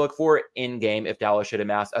something to look for in game if Dallas should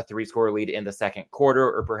amass a 3-score lead in the second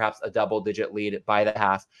quarter, or perhaps a double-digit lead by the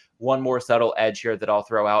half. One more subtle edge here that I'll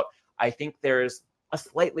throw out. I think there's a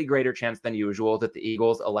slightly greater chance than usual that the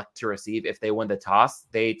Eagles elect to receive if they win the toss.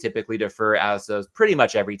 They typically defer, as does pretty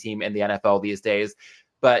much every team in the NFL these days.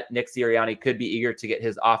 But Nick Sirianni could be eager to get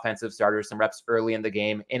his offensive starters some reps early in the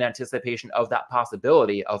game in anticipation of that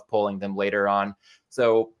possibility of pulling them later on.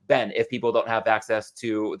 So, Ben, if people don't have access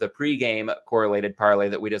to the pregame correlated parlay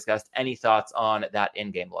that we discussed, any thoughts on that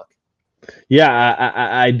in-game look? Yeah,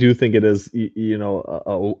 I do think it is,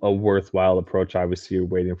 a worthwhile approach. Obviously, you're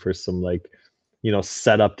waiting for some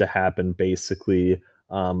setup to happen, basically.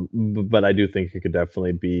 But I do think it could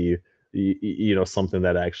definitely be, something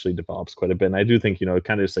that actually develops quite a bit. And I do think,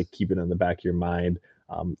 kind of just like keep it in the back of your mind,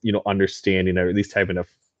 understanding or at least having a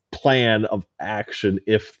plan of action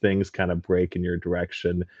if things kind of break in your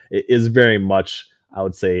direction is very much, I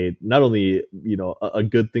would say, not only a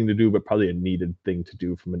good thing to do, but probably a needed thing to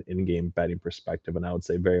do from an in-game betting perspective. And I would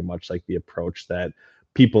say very much like the approach that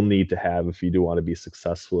people need to have if you do want to be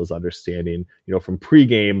successful is understanding, from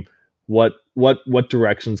pregame, what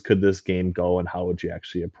directions could this game go and how would you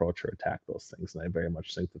actually approach or attack those things. And I very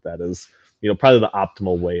much think that is, probably the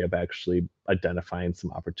optimal way of actually identifying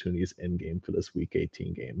some opportunities in game for this week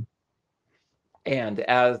 18 game. And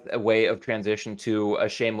as a way of transition to a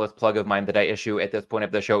shameless plug of mine that I issue at this point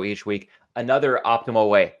of the show each week, another optimal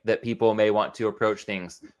way that people may want to approach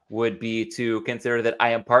things would be to consider that I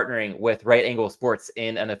am partnering with Right Angle Sports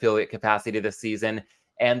in an affiliate capacity this season.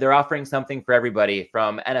 And they're offering something for everybody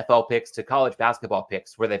from NFL picks to college basketball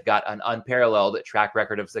picks, where they've got an unparalleled track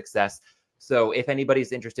record of success. So if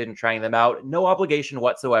anybody's interested in trying them out, no obligation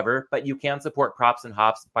whatsoever, but you can support Props and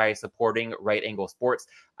Hops by supporting Right Angle Sports.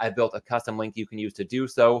 I've built a custom link you can use to do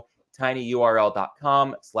so,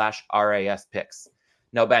 tinyurl.com/RAS picks.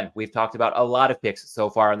 Now, Ben, we've talked about a lot of picks so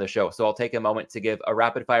far on the show, so I'll take a moment to give a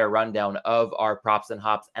rapid fire rundown of our Props and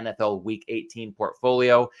Hops NFL Week 18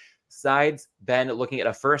 portfolio. Sides, Ben, looking at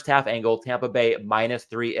a first half angle, Tampa Bay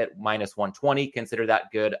 -3 at -120. Consider that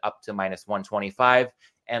good up to -125.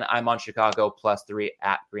 And I'm on Chicago +3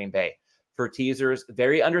 at Green Bay. For teasers,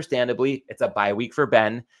 very understandably, it's a bye week for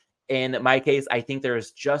Ben. In my case, I think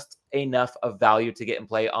there's just enough of value to get in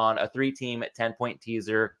play on a 3-team 10-point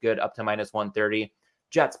teaser, good up to -130.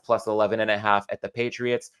 Jets +11.5 at the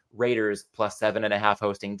Patriots, Raiders +7.5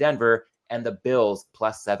 hosting Denver, and the Bills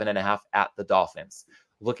 +7.5 at the Dolphins.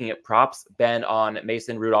 Looking at props, Ben on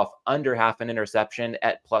Mason Rudolph under half an interception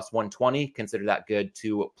at +120. Consider that good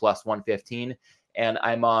to +115. And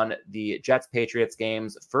I'm on the Jets-Patriots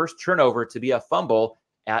game's first turnover to be a fumble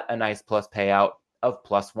at a nice plus payout of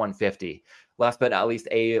 +150. Last but not least,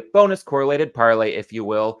 a bonus correlated parlay, if you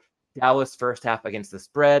will. Dallas first half against the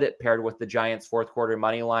spread paired with the Giants fourth quarter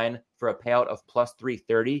money line for a payout of plus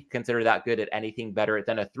 330. Consider that good at anything better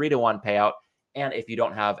than a 3-1 payout. And if you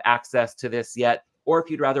don't have access to this yet, or if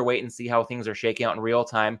you'd rather wait and see how things are shaking out in real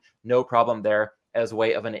time, no problem there. As a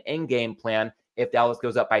way of an in-game plan, if Dallas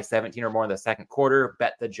goes up by 17 or more in the second quarter,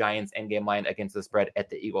 bet the Giants in-game line against the spread at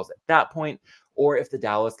the Eagles at that point. Or if the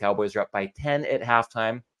Dallas Cowboys are up by 10 at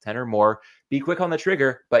halftime, 10 or more, be quick on the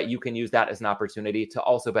trigger, but you can use that as an opportunity to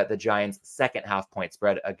also bet the Giants' second half point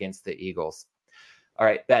spread against the Eagles. All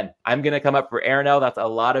right, Ben, I'm going to come up for air now. That's a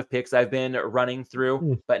lot of picks I've been running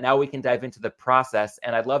through, but now we can dive into the process.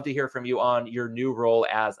 And I'd love to hear from you on your new role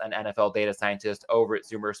as an NFL data scientist over at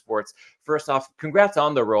Zoomer Sports. First off, congrats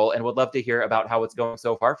on the role, and would love to hear about how it's going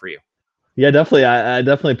so far for you. Yeah, definitely. I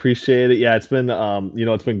definitely appreciate it. Yeah, it's been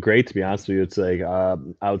it's been great, to be honest with you. It's like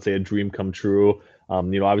I would say a dream come true.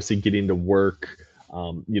 Obviously getting to work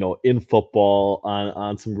in football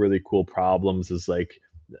on some really cool problems is like,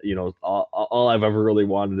 all I've ever really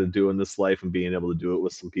wanted to do in this life, and being able to do it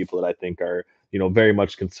with some people that I think are, very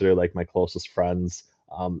much considered like my closest friends.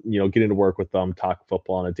 Getting to work with them, talk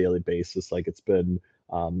football on a daily basis, like it's been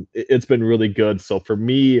really good. So for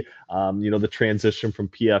me, the transition from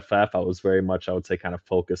PFF, I was very much, I would say, kind of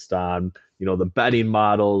focused on, the betting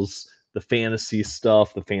models, the fantasy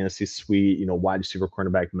stuff, the fantasy suite, wide receiver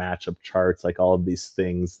cornerback matchup charts, like all of these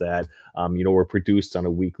things that, were produced on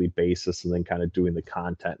a weekly basis, and then kind of doing the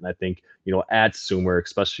content. And I think, at Sumer,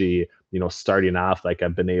 especially, starting off, like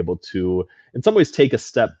I've been able to, in some ways, take a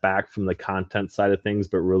step back from the content side of things,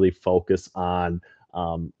 but really focus on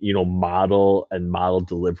model and model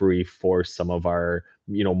delivery for some of our,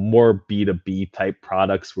 more B2B type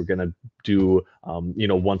products. We're going to do,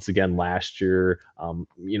 once again, last year,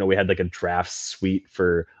 we had like a draft suite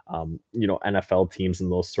for, NFL teams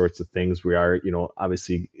and those sorts of things. We are,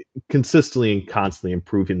 obviously consistently and constantly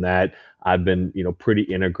improving that. I've been, pretty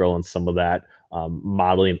integral in some of that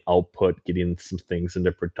modeling output, getting some things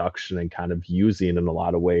into production, and kind of using in a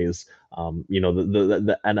lot of ways,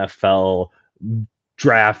 the NFL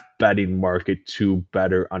draft betting market to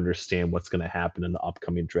better understand what's going to happen in the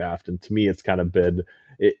upcoming draft. And to me, it's kind of been,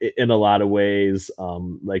 in a lot of ways,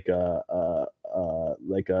 like a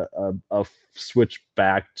switch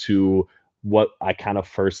back to what I kind of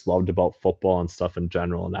first loved about football and stuff in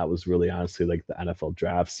general, and that was really honestly like the NFL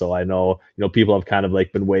draft. So I know, people have kind of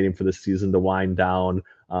like been waiting for the season to wind down,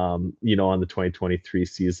 on the 2023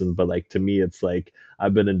 season, but like to me, it's like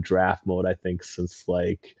I've been in draft mode, I think, since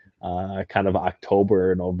like kind of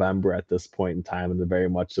October or November at this point in time, and very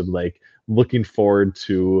much of like looking forward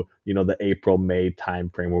to, the April, May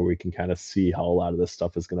timeframe, where we can kind of see how a lot of this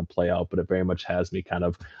stuff is going to play out. But it very much has me kind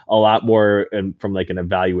of a lot more, and from like an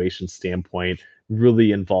evaluation standpoint,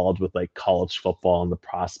 really involved with like college football and the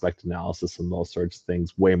prospect analysis and those sorts of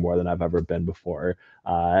things way more than I've ever been before.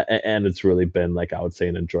 And it's really been, like, I would say,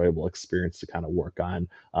 an enjoyable experience to kind of work on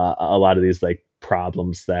a lot of these like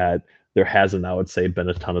problems that there hasn't, I would say, been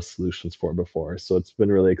a ton of solutions for before. So it's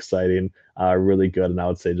been really exciting, really good, and I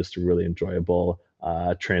would say just a really enjoyable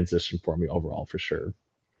transition for me overall, for sure.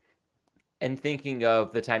 And thinking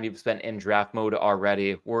of the time you've spent in draft mode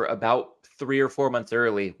already, we're about 3 or 4 months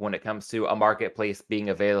early when it comes to a marketplace being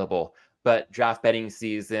available. But draft betting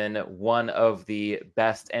season, one of the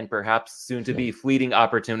best and perhaps soon to be fleeting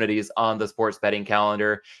opportunities on the sports betting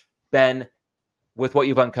calendar. Ben, with what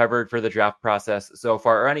you've uncovered for the draft process so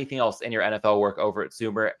far, or anything else in your NFL work over at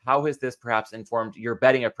Zoomer, how has this perhaps informed your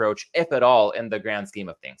betting approach, if at all, in the grand scheme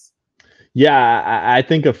of things? Yeah, I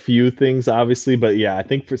think a few things, obviously, but yeah, I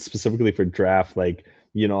think for specifically for draft, like,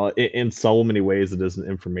 in so many ways it is an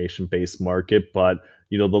information-based market, but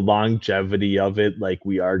the longevity of it, like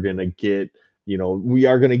we are gonna get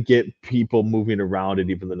people moving around at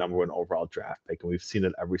even the number one overall draft pick, and we've seen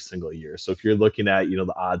it every single year. So if you're looking at,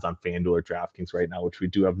 the odds on FanDuel or DraftKings right now, which we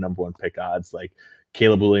do have number one pick odds, like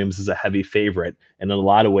Caleb Williams is a heavy favorite, and in a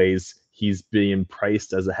lot of ways he's being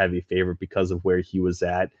priced as a heavy favorite because of where he was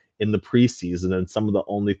at in the preseason. And some of the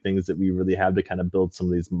only things that we really have to kind of build some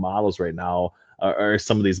of these models right now, or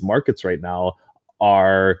some of these markets right now,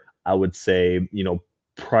 are, I would say,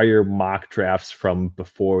 prior mock drafts from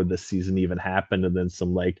before the season even happened, and then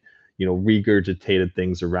some like, regurgitated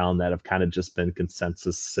things around that have kind of just been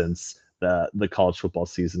consensus since the college football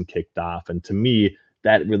season kicked off. And to me,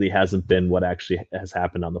 that really hasn't been what actually has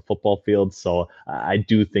happened on the football field. So I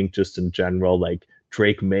do think, just in general, like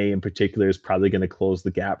Drake May in particular is probably going to close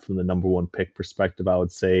the gap from the number one pick perspective, I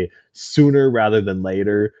would say, sooner rather than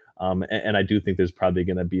later. And I do think there's probably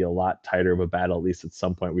going to be a lot tighter of a battle. At least at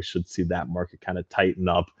some point, we should see that market kind of tighten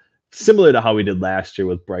up, similar to how we did last year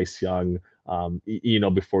with Bryce Young,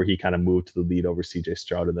 before he kind of moved to the lead over CJ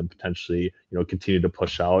Stroud and then potentially, continue to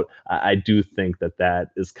push out. I do think that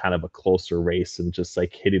is kind of a closer race, and just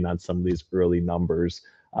like hitting on some of these early numbers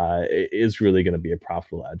is really going to be a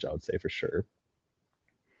profitable edge, I would say, for sure.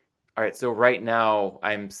 All right. So right now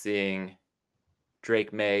I'm seeing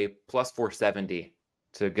Drake May plus 470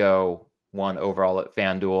 to go 1 overall at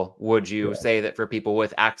FanDuel. Would you say that for people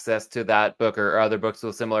with access to that book or other books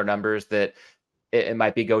with similar numbers that it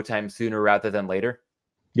might be go time sooner rather than later?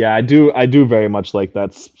 Yeah, I do very much like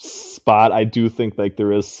that spot. I do think like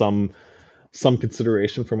there is some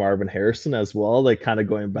consideration from Marvin Harrison as well, like kind of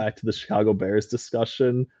going back to the Chicago Bears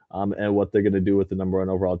discussion, and what they're going to do with the number 1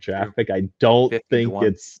 overall draft pick. I don't 50 to think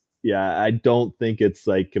 1. I don't think it's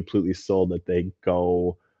like completely sold that they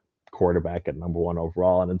go quarterback at number 1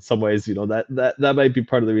 overall. And in some ways, that might be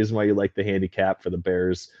part of the reason why you like the handicap for the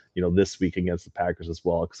Bears, this week against the Packers as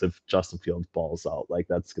well. Because if Justin Fields balls out, like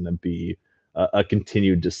that's going to be a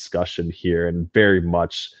continued discussion here, and very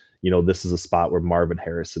much, this is a spot where Marvin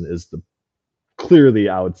Harrison is the clearly,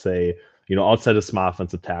 I would say, outside of some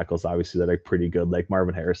offensive tackles, obviously, that are pretty good. Like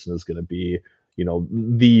Marvin Harrison is going to be,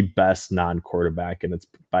 the best non-quarterback, and it's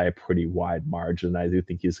by a pretty wide margin. I do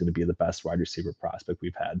think he's going to be the best wide receiver prospect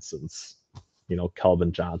we've had since,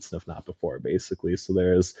 Kelvin Johnson, if not before, basically. So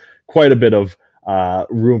there's quite a bit of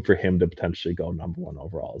room for him to potentially go number 1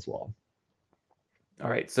 overall as well. All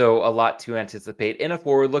right, so a lot to anticipate in a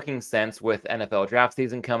forward-looking sense with NFL draft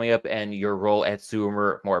season coming up and your role at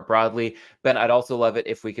Sumer more broadly. Ben, I'd also love it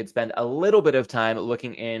if we could spend a little bit of time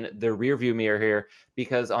looking in the rearview mirror here,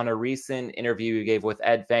 because on a recent interview you gave with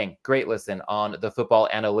Ed Fang, great listen on the Football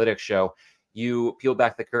Analytics Show, you peeled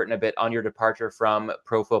back the curtain a bit on your departure from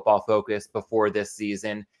Pro Football Focus before this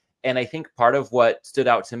season. And I think part of what stood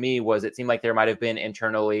out to me was it seemed like there might have been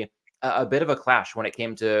internally a bit of a clash when it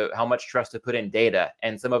came to how much trust to put in data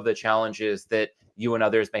and some of the challenges that you and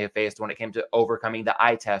others may have faced when it came to overcoming the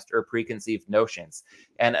eye test or preconceived notions.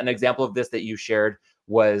 And an example of this that you shared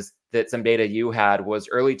was that some data you had was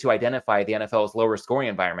early to identify the NFL's lower scoring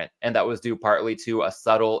environment. And that was due partly to a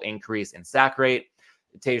subtle increase in sack rate.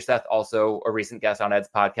 Tage Seth, also a recent guest on Ed's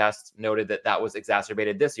podcast, noted that that was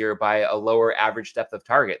exacerbated this year by a lower average depth of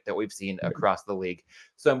target that we've seen across the league.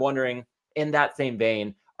 So I'm wondering, in that same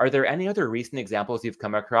vein, are there any other recent examples you've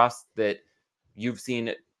come across that you've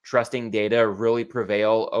seen trusting data really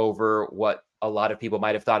prevail over what a lot of people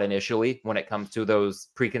might have thought initially when it comes to those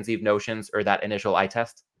preconceived notions or that initial eye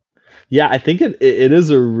test? Yeah, I think it is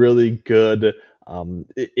a really good,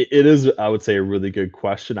 it is, I would say, a really good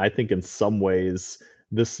question. I think in some ways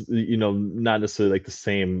this, not necessarily like the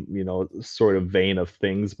same, sort of vein of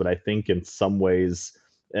things, but I think in some ways,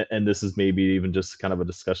 and this is maybe even just kind of a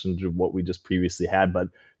discussion of what we just previously had, but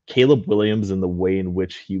Caleb Williams and the way in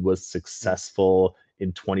which he was successful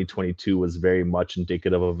in 2022 was very much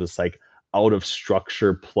indicative of this like out of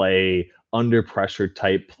structure play, under pressure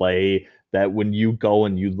type play, that when you go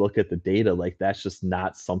and you look at the data, like that's just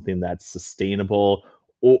not something that's sustainable,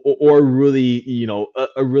 or really,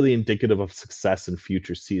 a really indicative of success in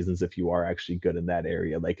future seasons if you are actually good in that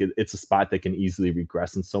area. Like it's a spot that can easily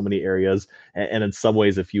regress in so many areas. And in some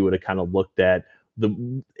ways, if you would have kind of looked at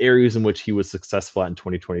the areas in which he was successful at in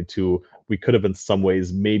 2022, we could have in some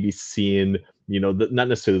ways maybe seen, not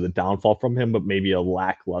necessarily the downfall from him, but maybe a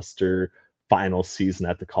lackluster final season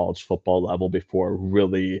at the college football level before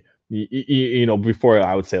really, before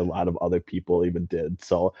I would say a lot of other people even did.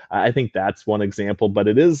 So I think that's one example, but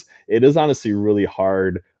it is honestly really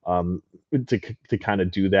hard to kind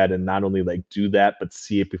of do that, and not only like do that, but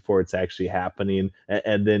see it before it's actually happening,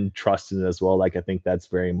 and then trust in it as well. Like I think that's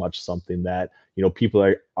very much something that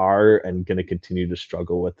people are and going to continue to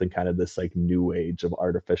struggle with, in kind of this like new age of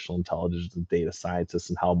artificial intelligence and data scientists,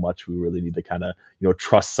 and how much we really need to kind of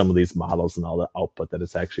trust some of these models and all the output that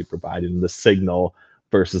it's actually providing, the signal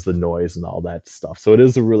versus the noise and all that stuff. So it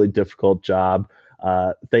is a really difficult job.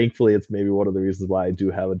 Thankfully, it's maybe one of the reasons why I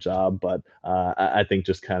do have a job, but I think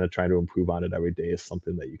just kind of trying to improve on it every day is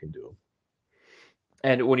something that you can do.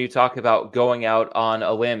 And when you talk about going out on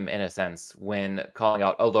a limb, in a sense, when calling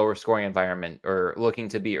out a lower scoring environment or looking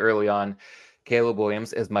to be early on, Caleb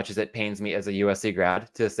Williams, as much as it pains me as a USC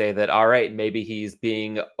grad to say that, all right, maybe he's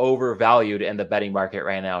being overvalued in the betting market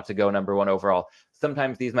right now to go number 1 overall.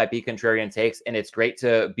 Sometimes these might be contrarian takes, and it's great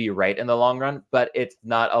to be right in the long run, but it's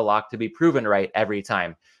not a lock to be proven right every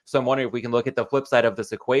time. So I'm wondering if we can look at the flip side of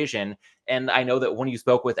this equation. And I know that when you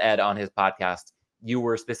spoke with Ed on his podcast, you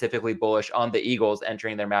were specifically bullish on the Eagles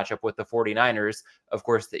entering their matchup with the 49ers. Of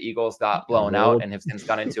course, the Eagles got blown out and have since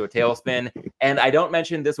gone into a tailspin. And I don't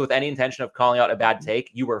mention this with any intention of calling out a bad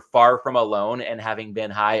take. You were far from alone in having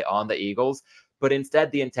been high on the Eagles. but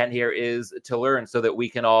instead the intent here is to learn so that we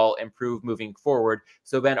can all improve moving forward.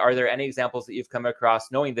 So Ben, are there any examples that you've come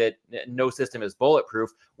across, knowing that no system is bulletproof,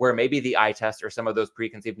 where maybe the eye test or some of those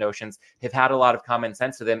preconceived notions have had a lot of common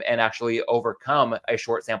sense to them and actually overcome a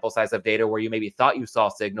short sample size of data where you maybe thought you saw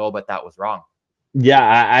signal, but that was wrong?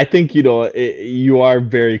 Yeah, I think you are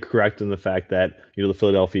very correct in the fact that the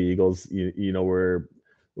Philadelphia Eagles,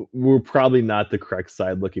 we're probably not the correct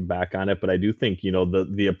side looking back on it, but I do think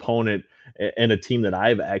the opponent and a team that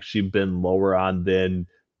I've actually been lower on than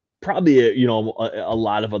probably a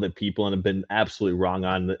lot of other people and have been absolutely wrong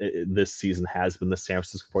on this season has been the San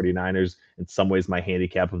Francisco 49ers. In some ways, my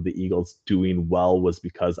handicap of the Eagles doing well was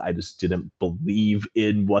because I just didn't believe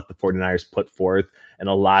in what the 49ers put forth, and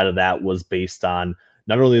a lot of that was based on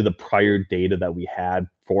not only the prior data that we had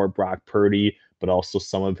for Brock Purdy, but also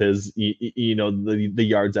some of his the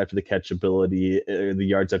yards after the catch ability, the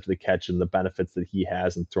yards after the catch, and the benefits that he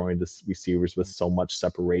has in throwing to receivers with so much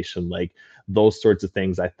separation. Like those sorts of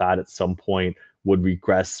things I thought at some point would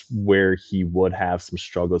regress, where he would have some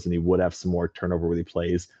struggles and he would have some more turnover with he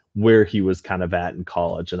plays where he was kind of at in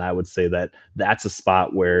college. And I would say that that's a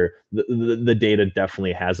spot where the data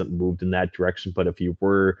definitely hasn't moved in that direction. But if you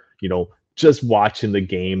were just watching the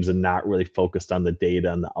games and not really focused on the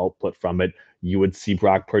data and the output from it, you would see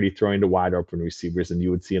Brock Purdy throwing to wide open receivers, and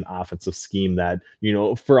you would see an offensive scheme that,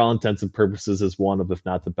 for all intents and purposes, is one of, if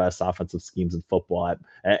not the best offensive schemes in football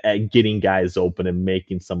at getting guys open and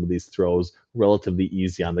making some of these throws relatively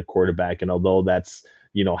easy on the quarterback. And although that's,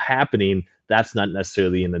 happening, that's not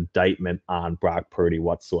necessarily an indictment on Brock Purdy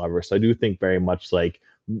whatsoever. So I do think very much like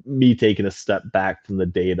me taking a step back from the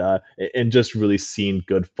data and just really seeing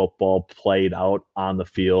good football played out on the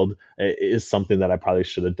field is something that I probably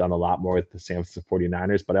should have done a lot more with the San Francisco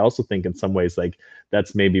 49ers. But I also think in some ways, like,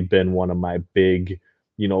 that's maybe been one of my big,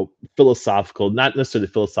 philosophical, not necessarily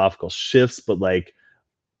philosophical shifts, but like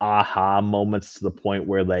aha moments, to the point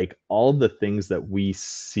where like all the things that we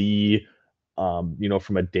see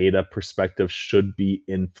from a data perspective should be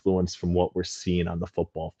influenced from what we're seeing on the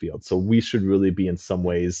football field. So we should really be in some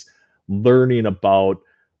ways learning about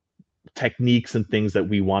techniques and things that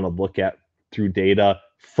we want to look at through data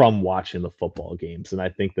from watching the football games. And I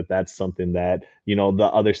think that that's something that the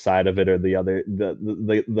other side of it, or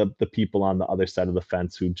the people on the other side of the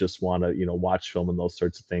fence who just want to watch film and those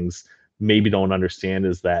sorts of things maybe don't understand,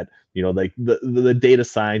 is that like the data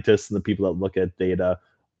scientists and the people that look at data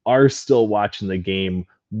are still watching the game.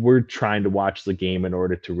 We're trying to watch the game in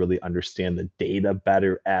order to really understand the data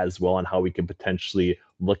better as well, and how we can potentially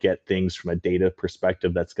look at things from a data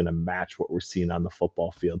perspective that's going to match what we're seeing on the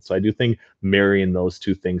football field. So I do think marrying those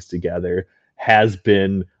two things together has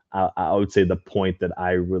been, I would say, the point that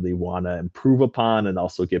I really want to improve upon and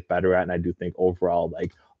also get better at. And I do think overall,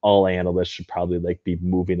 like, all analysts should probably like be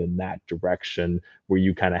moving in that direction, where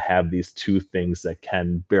you kind of have these two things that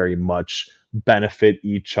can very much benefit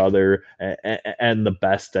each other, and the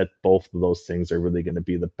best at both of those things are really going to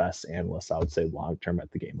be the best analysts, I would say, long term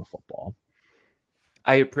at the game of football.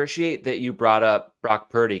 I appreciate that you brought up Brock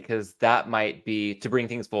Purdy, because that might be, to bring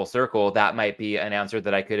things full circle, that might be an answer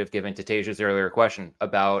that I could have given to Taja's earlier question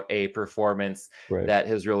about a performance Right. that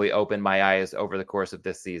has really opened my eyes over the course of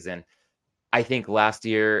this season. I think last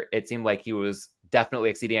year it seemed like he was definitely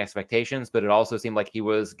exceeding expectations, but it also seemed like he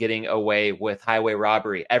was getting away with highway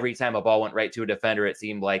robbery. Every time a ball went right to a defender, it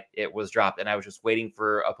seemed like it was dropped. And I was just waiting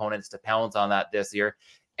for opponents to pounce on that this year.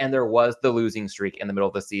 And there was the losing streak in the middle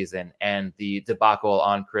of the season and the debacle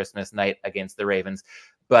on Christmas night against the Ravens.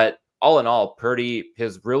 But all in all, Purdy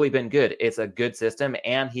has really been good. It's a good system,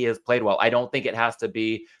 and he has played well. I don't think it has to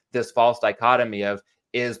be this false dichotomy of,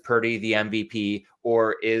 is Purdy the MVP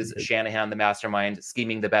or is Shanahan the mastermind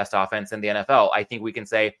scheming the best offense in the NFL? I think we can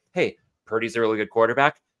say, hey, Purdy's a really good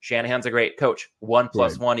quarterback. Shanahan's a great coach. 1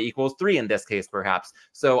 + 1 = 3 in this case, perhaps.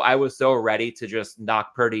 So I was so ready to just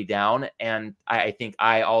knock Purdy down. And I think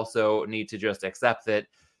I also need to just accept that,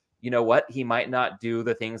 you know what, he might not do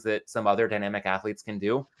the things that some other dynamic athletes can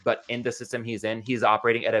do, but in the system he's in, he's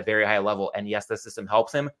operating at a very high level. And yes, the system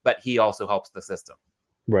helps him, but he also helps the system.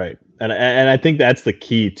 Right. And I think that's the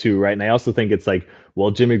key too, right? And I also think it's like,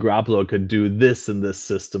 well, Jimmy Garoppolo could do this in this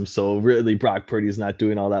system, so really Brock Purdy's not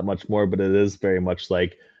doing all that much more, but it is very much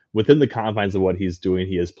like within the confines of what he's doing,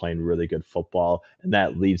 he is playing really good football, and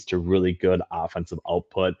that leads to really good offensive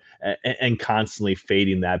output, and constantly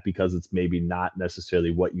fading that because it's maybe not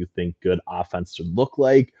necessarily what you think good offense should look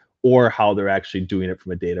like, or how they're actually doing it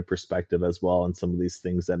from a data perspective as well, and some of these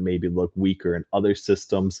things that maybe look weaker in other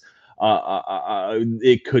systems.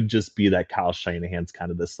 it could just be that Kyle Shanahan's kind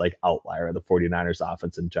of this like outlier. The 49ers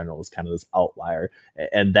offense in general is kind of this outlier.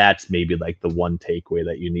 And that's maybe like the one takeaway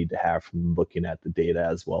that you need to have from looking at the data,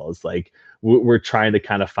 as well as like we're trying to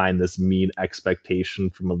kind of find this mean expectation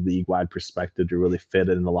from a league wide perspective to really fit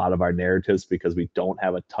in a lot of our narratives, because we don't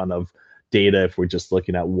have a ton of data if we're just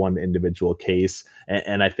looking at one individual case.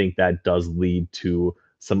 And I think that does lead to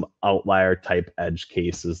some outlier type edge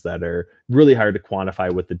cases that are really hard to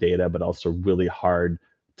quantify with the data, but also really hard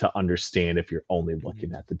to understand if you're only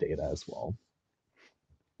looking at the data as well.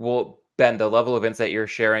 Well, Ben, the level of insight you're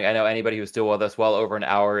sharing, I know anybody who's still with us well over an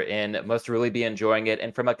hour in must really be enjoying it.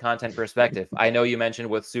 And from a content perspective, I know you mentioned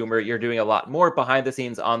with Sumer, you're doing a lot more behind the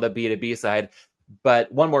scenes on the B2B side.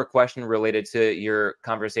 But one more question related to your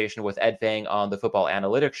conversation with Ed Fang on the Football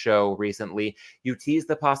Analytics show recently. You teased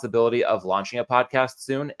the possibility of launching a podcast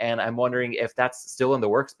soon, and I'm wondering if that's still in the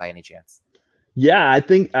works by any chance. Yeah, I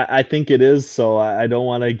think it is. So I don't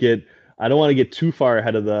want to get too far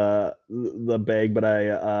ahead of the bag, but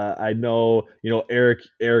I know, Eric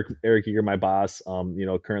Eager, my boss,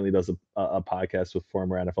 currently does a podcast with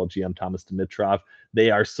former NFL GM Thomas Dimitroff. They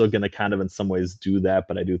are still going to kind of in some ways do that,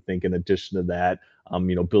 but I do think in addition to that,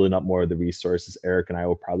 building up more of the resources, Eric and I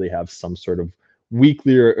will probably have some sort of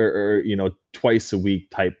weekly or twice a week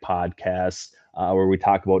type podcast where we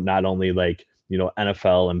talk about not only like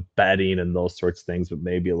NFL and betting and those sorts of things, but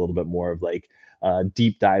maybe a little bit more of like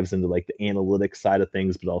deep dives into like the analytics side of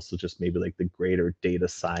things, but also just maybe like the greater data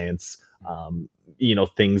science,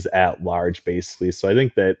 things at large, basically. So I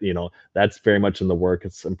think that, that's very much in the work.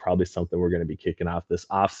 It's and probably something we're going to be kicking off this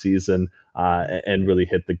off season and really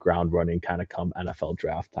hit the ground running kind of come NFL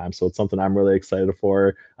draft time. So it's something I'm really excited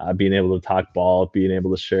for, being able to talk ball, being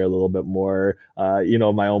able to share a little bit more,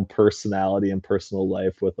 my own personality and personal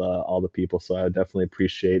life with all the people. So I definitely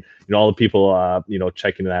appreciate, all the people,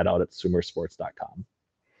 checking that out at sumersports.com.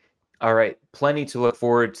 All right. Plenty to look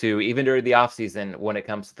forward to, even during the offseason when it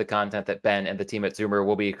comes to the content that Ben and the team at Zoomer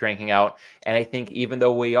will be cranking out. And I think even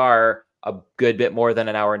though we are a good bit more than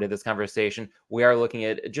an hour into this conversation, we are looking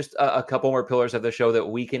at just a couple more pillars of the show that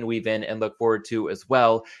we can weave in and look forward to as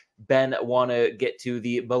well. Ben, want to get to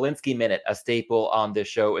the Malinsky Minute. A staple on this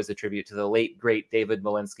show is a tribute to the late, great David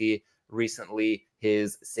Malinsky. Recently,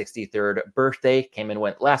 his 63rd birthday came and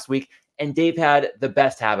went last week. And Dave had the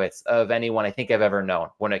best habits of anyone I think I've ever known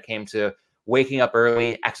when it came to waking up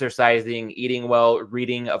early, exercising, eating well,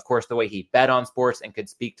 reading, of course, the way he bet on sports and could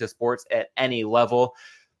speak to sports at any level.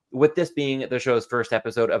 With this being the show's first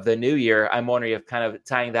episode of the new year, I'm wondering if kind of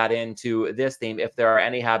tying that into this theme, if there are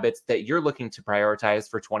any habits that you're looking to prioritize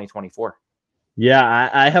for 2024.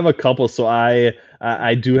 Yeah, I have a couple. So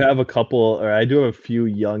I do have a couple, or I do have a few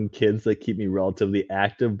young kids that keep me relatively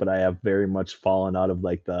active, but I have very much fallen out of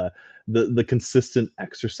like the consistent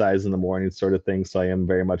exercise in the morning sort of thing. So I am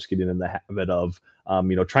very much getting in the habit of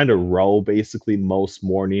trying to row basically most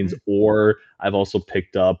mornings, or I've also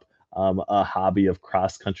picked up a hobby of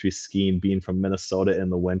cross country skiing. Being from Minnesota in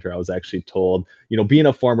the winter, I was actually told, being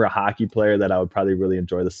a former hockey player, that I would probably really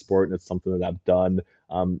enjoy the sport, and it's something that I've done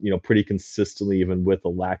pretty consistently, even with a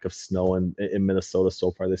lack of snow in Minnesota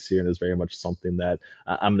so far this year, and is very much something that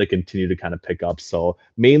I'm going to continue to kind of pick up. So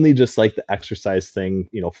mainly just like the exercise thing,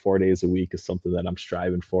 4 days a week is something that I'm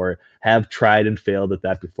striving for. Have tried and failed at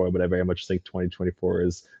that before, but I very much think 2024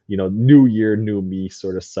 is, new year, new me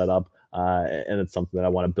sort of setup. And it's something that I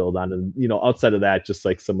want to build on. And, outside of that, just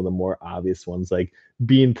like some of the more obvious ones, like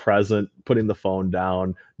being present, putting the phone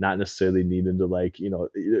down, not necessarily needing to like,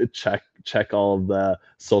 check all of the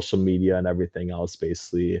social media and everything else,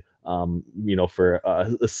 basically, for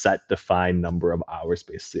a set defined number of hours,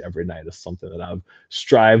 basically every night, is something that I've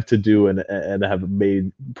strived to do and have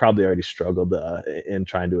made probably already struggled in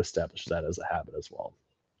trying to establish that as a habit as well.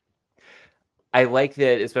 I like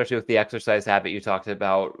that, especially with the exercise habit you talked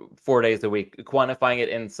about, 4 days a week, quantifying it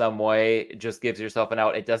in some way just gives yourself an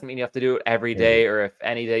out. It doesn't mean you have to do it every day, or if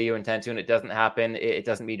any day you intend to and it doesn't happen, it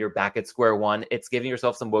doesn't mean you're back at square one. It's giving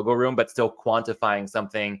yourself some wiggle room, but still quantifying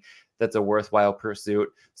something that's a worthwhile pursuit.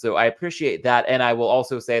 So I appreciate that. And I will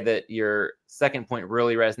also say that your second point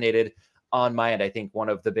really resonated on my end. I think one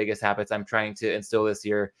of the biggest habits I'm trying to instill this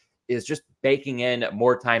year is just baking in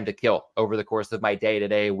more time to kill over the course of my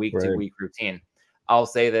day-to-day, week-to-week routine. I'll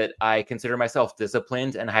say that I consider myself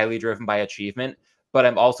disciplined and highly driven by achievement, but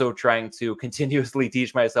I'm also trying to continuously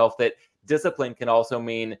teach myself that discipline can also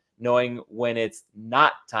mean knowing when it's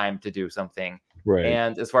not time to do something. Right.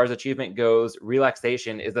 And as far as achievement goes,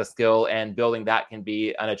 relaxation is a skill, and building that can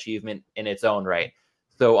be an achievement in its own right.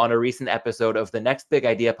 So on a recent episode of the Next Big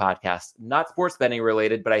Idea podcast, not sports betting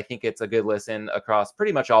related, but I think it's a good listen across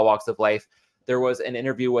pretty much all walks of life, there was an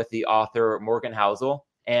interview with the author Morgan Housel,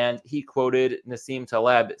 and he quoted Nassim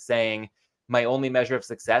Taleb saying, "My only measure of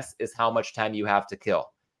success is how much time you have to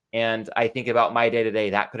kill." And I think about my day to day,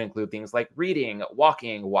 that could include things like reading,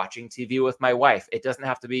 walking, watching TV with my wife. It doesn't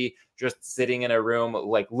have to be just sitting in a room,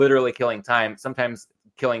 like literally killing time. Sometimes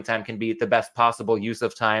killing time can be the best possible use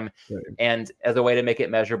of time. Right. And as a way to make it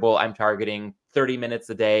measurable, I'm targeting 30 minutes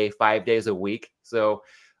a day, 5 days a week. So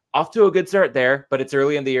off to a good start there, but it's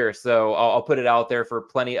early in the year. So I'll put it out there for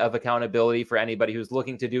plenty of accountability for anybody who's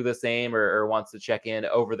looking to do the same or wants to check in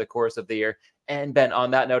over the course of the year. And Ben,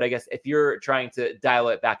 on that note, I guess if you're trying to dial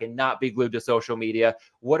it back and not be glued to social media,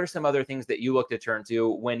 what are some other things that you look to turn to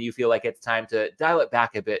when you feel like it's time to dial it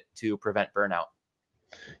back a bit to prevent burnout?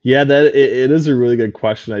 Yeah, that it is a really good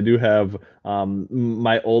question. I do have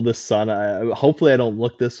my oldest son. Hopefully I don't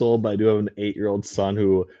look this old, but I do have an 8-year-old son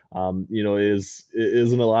who is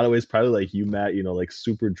in a lot of ways probably like you, Matt. Like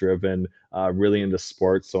super driven, really into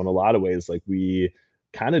sports. So in a lot of ways, like we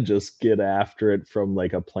kind of just get after it from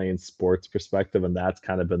like a playing sports perspective, and that's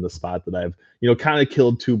kind of been the spot that I've kind of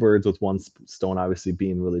killed two birds with one stone. Obviously,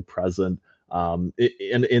 being really present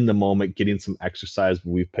in the moment, getting some exercise.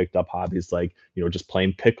 We've picked up hobbies like just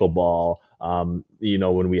playing pickleball.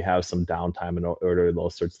 When we have some downtime in order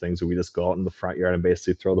those sorts of things, where we just go out in the front yard and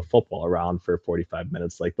basically throw the football around for 45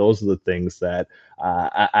 minutes. Like those are the things that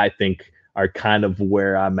I think are kind of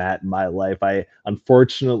where I'm at in my life. I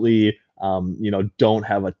unfortunately don't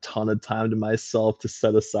have a ton of time to myself to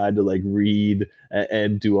set aside to like read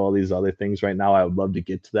and do all these other things right now. I would love to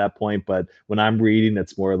get to that point, but when I'm reading,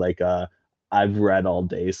 it's more like a I've read all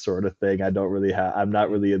day sort of thing. I'm not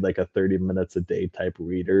really like a 30 minutes a day type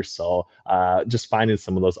reader. So just finding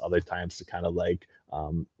some of those other times to kind of like,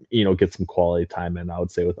 get some quality time in, I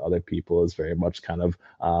would say with other people is very much kind of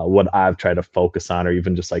what I've tried to focus on, or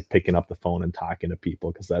even just like picking up the phone and talking to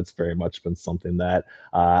people, because that's very much been something that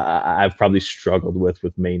I've probably struggled with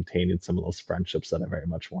maintaining some of those friendships that I very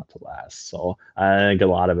much want to last. So I think a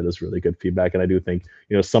lot of it is really good feedback. And I do think,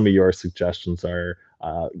 some of your suggestions are,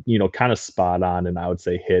 kind of spot on, and I would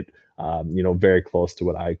say hit, very close to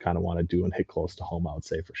what I kind of want to do and hit close to home, I would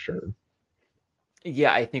say for sure.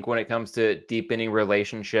 Yeah, I think when it comes to deepening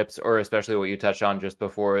relationships, or especially what you touched on just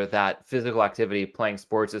before, that physical activity, playing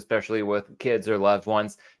sports, especially with kids or loved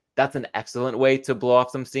ones, that's an excellent way to blow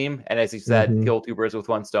off some steam. And as you said, Hmm. kill two birds with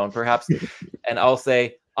one stone, perhaps. And I'll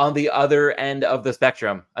say on the other end of the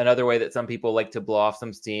spectrum, another way that some people like to blow off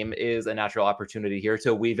some steam is a natural opportunity here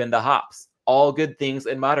to weave in the hops. All good things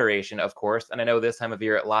in moderation, of course. And I know this time of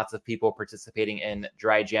year, lots of people participating in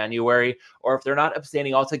dry January, or if they're not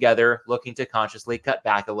abstaining altogether, looking to consciously cut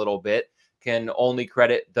back a little bit, can only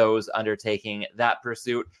credit those undertaking that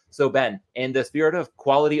pursuit. So, Ben, in the spirit of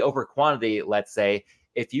quality over quantity, let's say,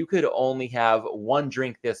 if you could only have one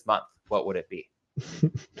drink this month, what would it be?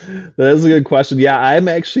 That is a good question. Yeah, I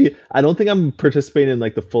don't think I'm participating in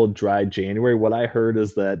like the full dry January. What I heard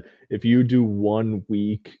is that if you do 1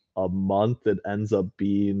 week a month, it ends up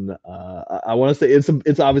being I want to say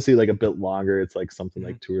it's obviously like a bit longer. It's like something Mhm.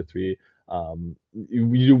 like 2 or 3.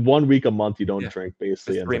 You do 1 week a month, you don't Yeah, drink, it's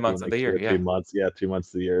basically ends three up being months of like the two year. or three Yeah. months. Yeah, 3 months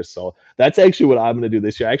of the year. So that's actually what I'm gonna do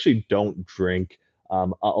this year. I actually don't drink a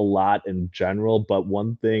lot in general, but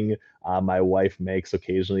one thing my wife makes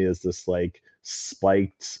occasionally is this like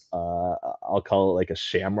spiked I'll call it like a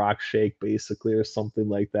shamrock shake basically, or something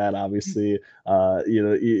like that. Obviously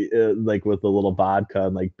like with a little vodka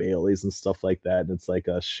and like Baileys and stuff like that, and it's like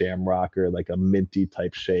a shamrock or like a minty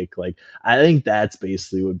type shake. Like I think that's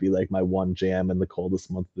basically would be like my one jam in the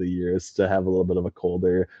coldest month of the year, is to have a little bit of a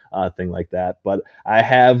colder thing like that. But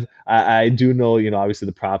I do know, obviously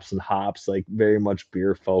the props and hops, like very much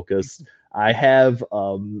beer focused. I have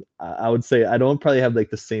I would say I don't probably have like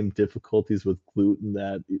the same difficulties with gluten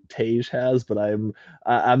that Tage has, but I'm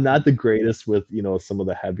not the greatest with some of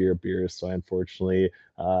the heavier beers, so I unfortunately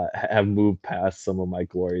have moved past some of my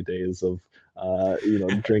glory days of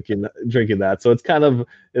drinking that. So it's kind of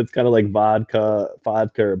like vodka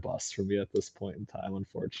or bust for me at this point in time,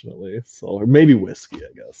 unfortunately. So, or maybe whiskey,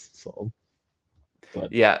 I guess. So,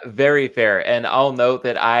 but Yeah, very fair. And I'll note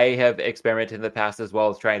that I have experimented in the past as well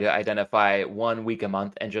as trying to identify 1 week a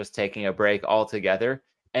month and just taking a break altogether.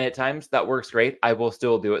 And at times that works great. I will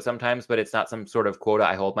still do it sometimes, but it's not some sort of quota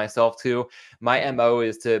I hold myself to. My MO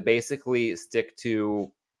is to basically stick to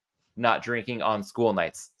not drinking on school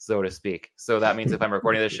nights, so to speak. So that means if I'm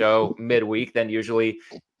recording the show midweek, then usually,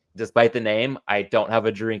 despite the name, I don't have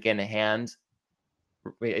a drink in hand.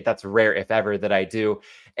 That's rare, if ever, that I do.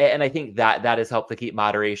 And I think that has helped to keep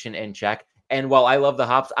moderation in check. And while I love the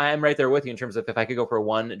hops, I am right there with you in terms of if I could go for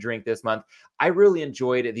one drink this month. I really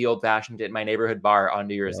enjoyed the old fashioned at my neighborhood bar on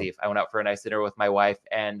New Year's Eve. I went out for a nice dinner with my wife,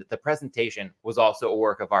 and the presentation was also a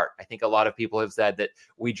work of art. I think a lot of people have said that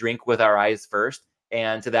we drink with our eyes first.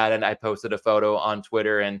 And to that end, I posted a photo on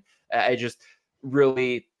Twitter, and I just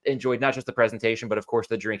really enjoyed not just the presentation, but of course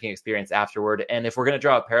the drinking experience afterward. And if we're going to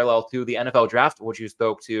draw a parallel to the NFL draft, which you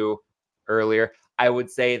spoke to earlier, I would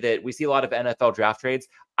say that we see a lot of NFL draft trades.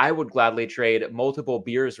 I would gladly trade multiple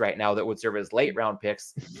beers right now that would serve as late round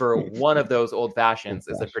picks for one of those old fashions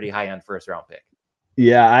as a pretty high end first round pick.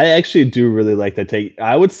 Yeah, I actually do really like that take.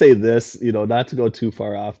 I would say this, not to go too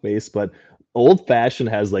far off base, but old fashioned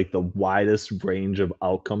has like the widest range of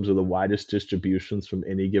outcomes or the widest distributions from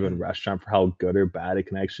any given restaurant for how good or bad it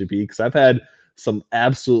can actually be. Because I've had some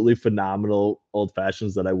absolutely phenomenal old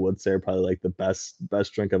fashions that I would say are probably like the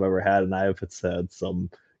best drink I've ever had, and I have had some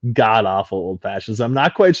god awful old fashions. I'm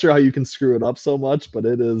not quite sure how you can screw it up so much, but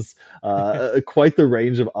it is quite the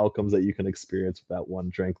range of outcomes that you can experience with that one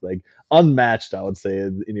drink. Like unmatched, I would say,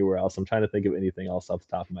 anywhere else. I'm trying to think of anything else off the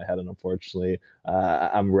top of my head, and unfortunately,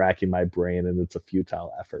 I'm racking my brain, and it's a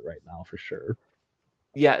futile effort right now for sure.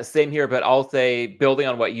 Yeah, same here, but I'll say, building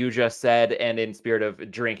on what you just said, and in spirit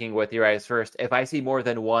of drinking with your eyes first, if I see more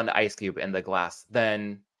than one ice cube in the glass,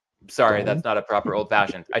 then sorry, that's not a proper old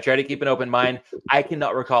fashioned. I try to keep an open mind. I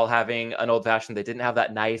cannot recall having an old fashioned that didn't have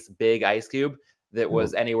that nice big ice cube that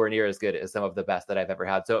was anywhere near as good as some of the best that I've ever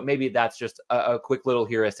had. So maybe that's just a quick little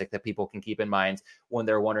heuristic that people can keep in mind when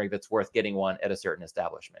they're wondering if it's worth getting one at a certain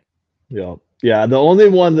establishment. Yeah. The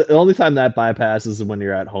only time that bypasses is when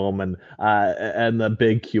you're at home and the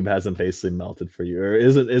big cube hasn't basically melted for you or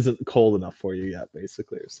isn't cold enough for you yet,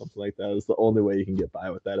 basically, or something like that is the only way you can get by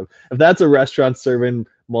with that. If that's a restaurant serving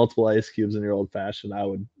multiple ice cubes in your old fashioned, I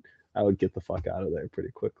would get the fuck out of there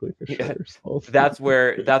pretty quickly for Yeah, sure. So. that's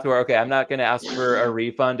where okay, I'm not going to ask for a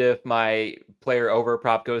refund if my player over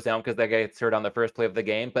prop goes down because that guy gets hurt on the first play of the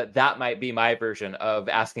game, but that might be my version of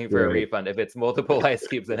asking for a Right. refund if it's multiple ice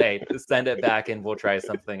cubes and hey, send it back and we'll try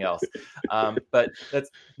something else. But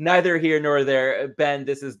that's neither here nor there. Ben,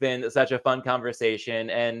 this has been such a fun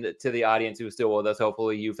conversation, and to the audience who's still with us,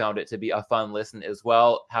 hopefully you found it to be a fun listen as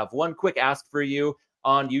well. Have one quick ask for you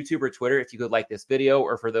on YouTube or Twitter. If you could like this video,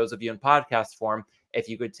 or for those of you in podcast form, if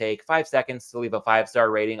you could take 5 seconds to leave a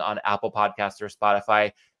 5-star rating on Apple Podcasts or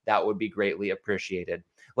Spotify, that would be greatly appreciated.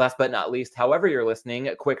 Last but not least, however you're listening,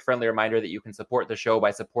 a quick friendly reminder that you can support the show by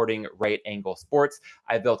supporting Right Angle Sports.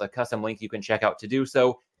 I built a custom link you can check out to do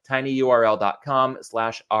so,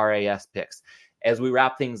 tinyurl.com/RAS picks. As we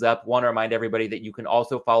wrap things up, want to remind everybody that you can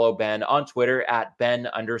also follow Ben on Twitter at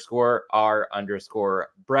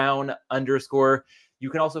Ben_R_Brown_. You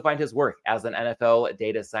can also find his work as an NFL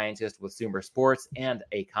data scientist with Sumer Sports and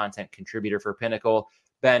a content contributor for Pinnacle.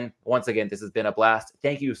 Ben, once again, this has been a blast.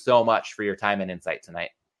 Thank you so much for your time and insight tonight.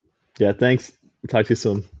 Yeah, thanks. Talk to you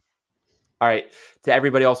soon. All right. To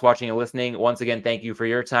everybody else watching and listening, once again, thank you for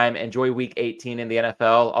your time. Enjoy Week 18 in the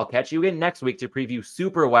NFL. I'll catch you again next week to preview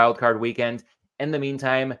Super Wildcard Weekend. In the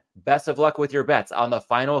meantime, best of luck with your bets on the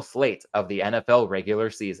final slate of the NFL regular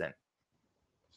season.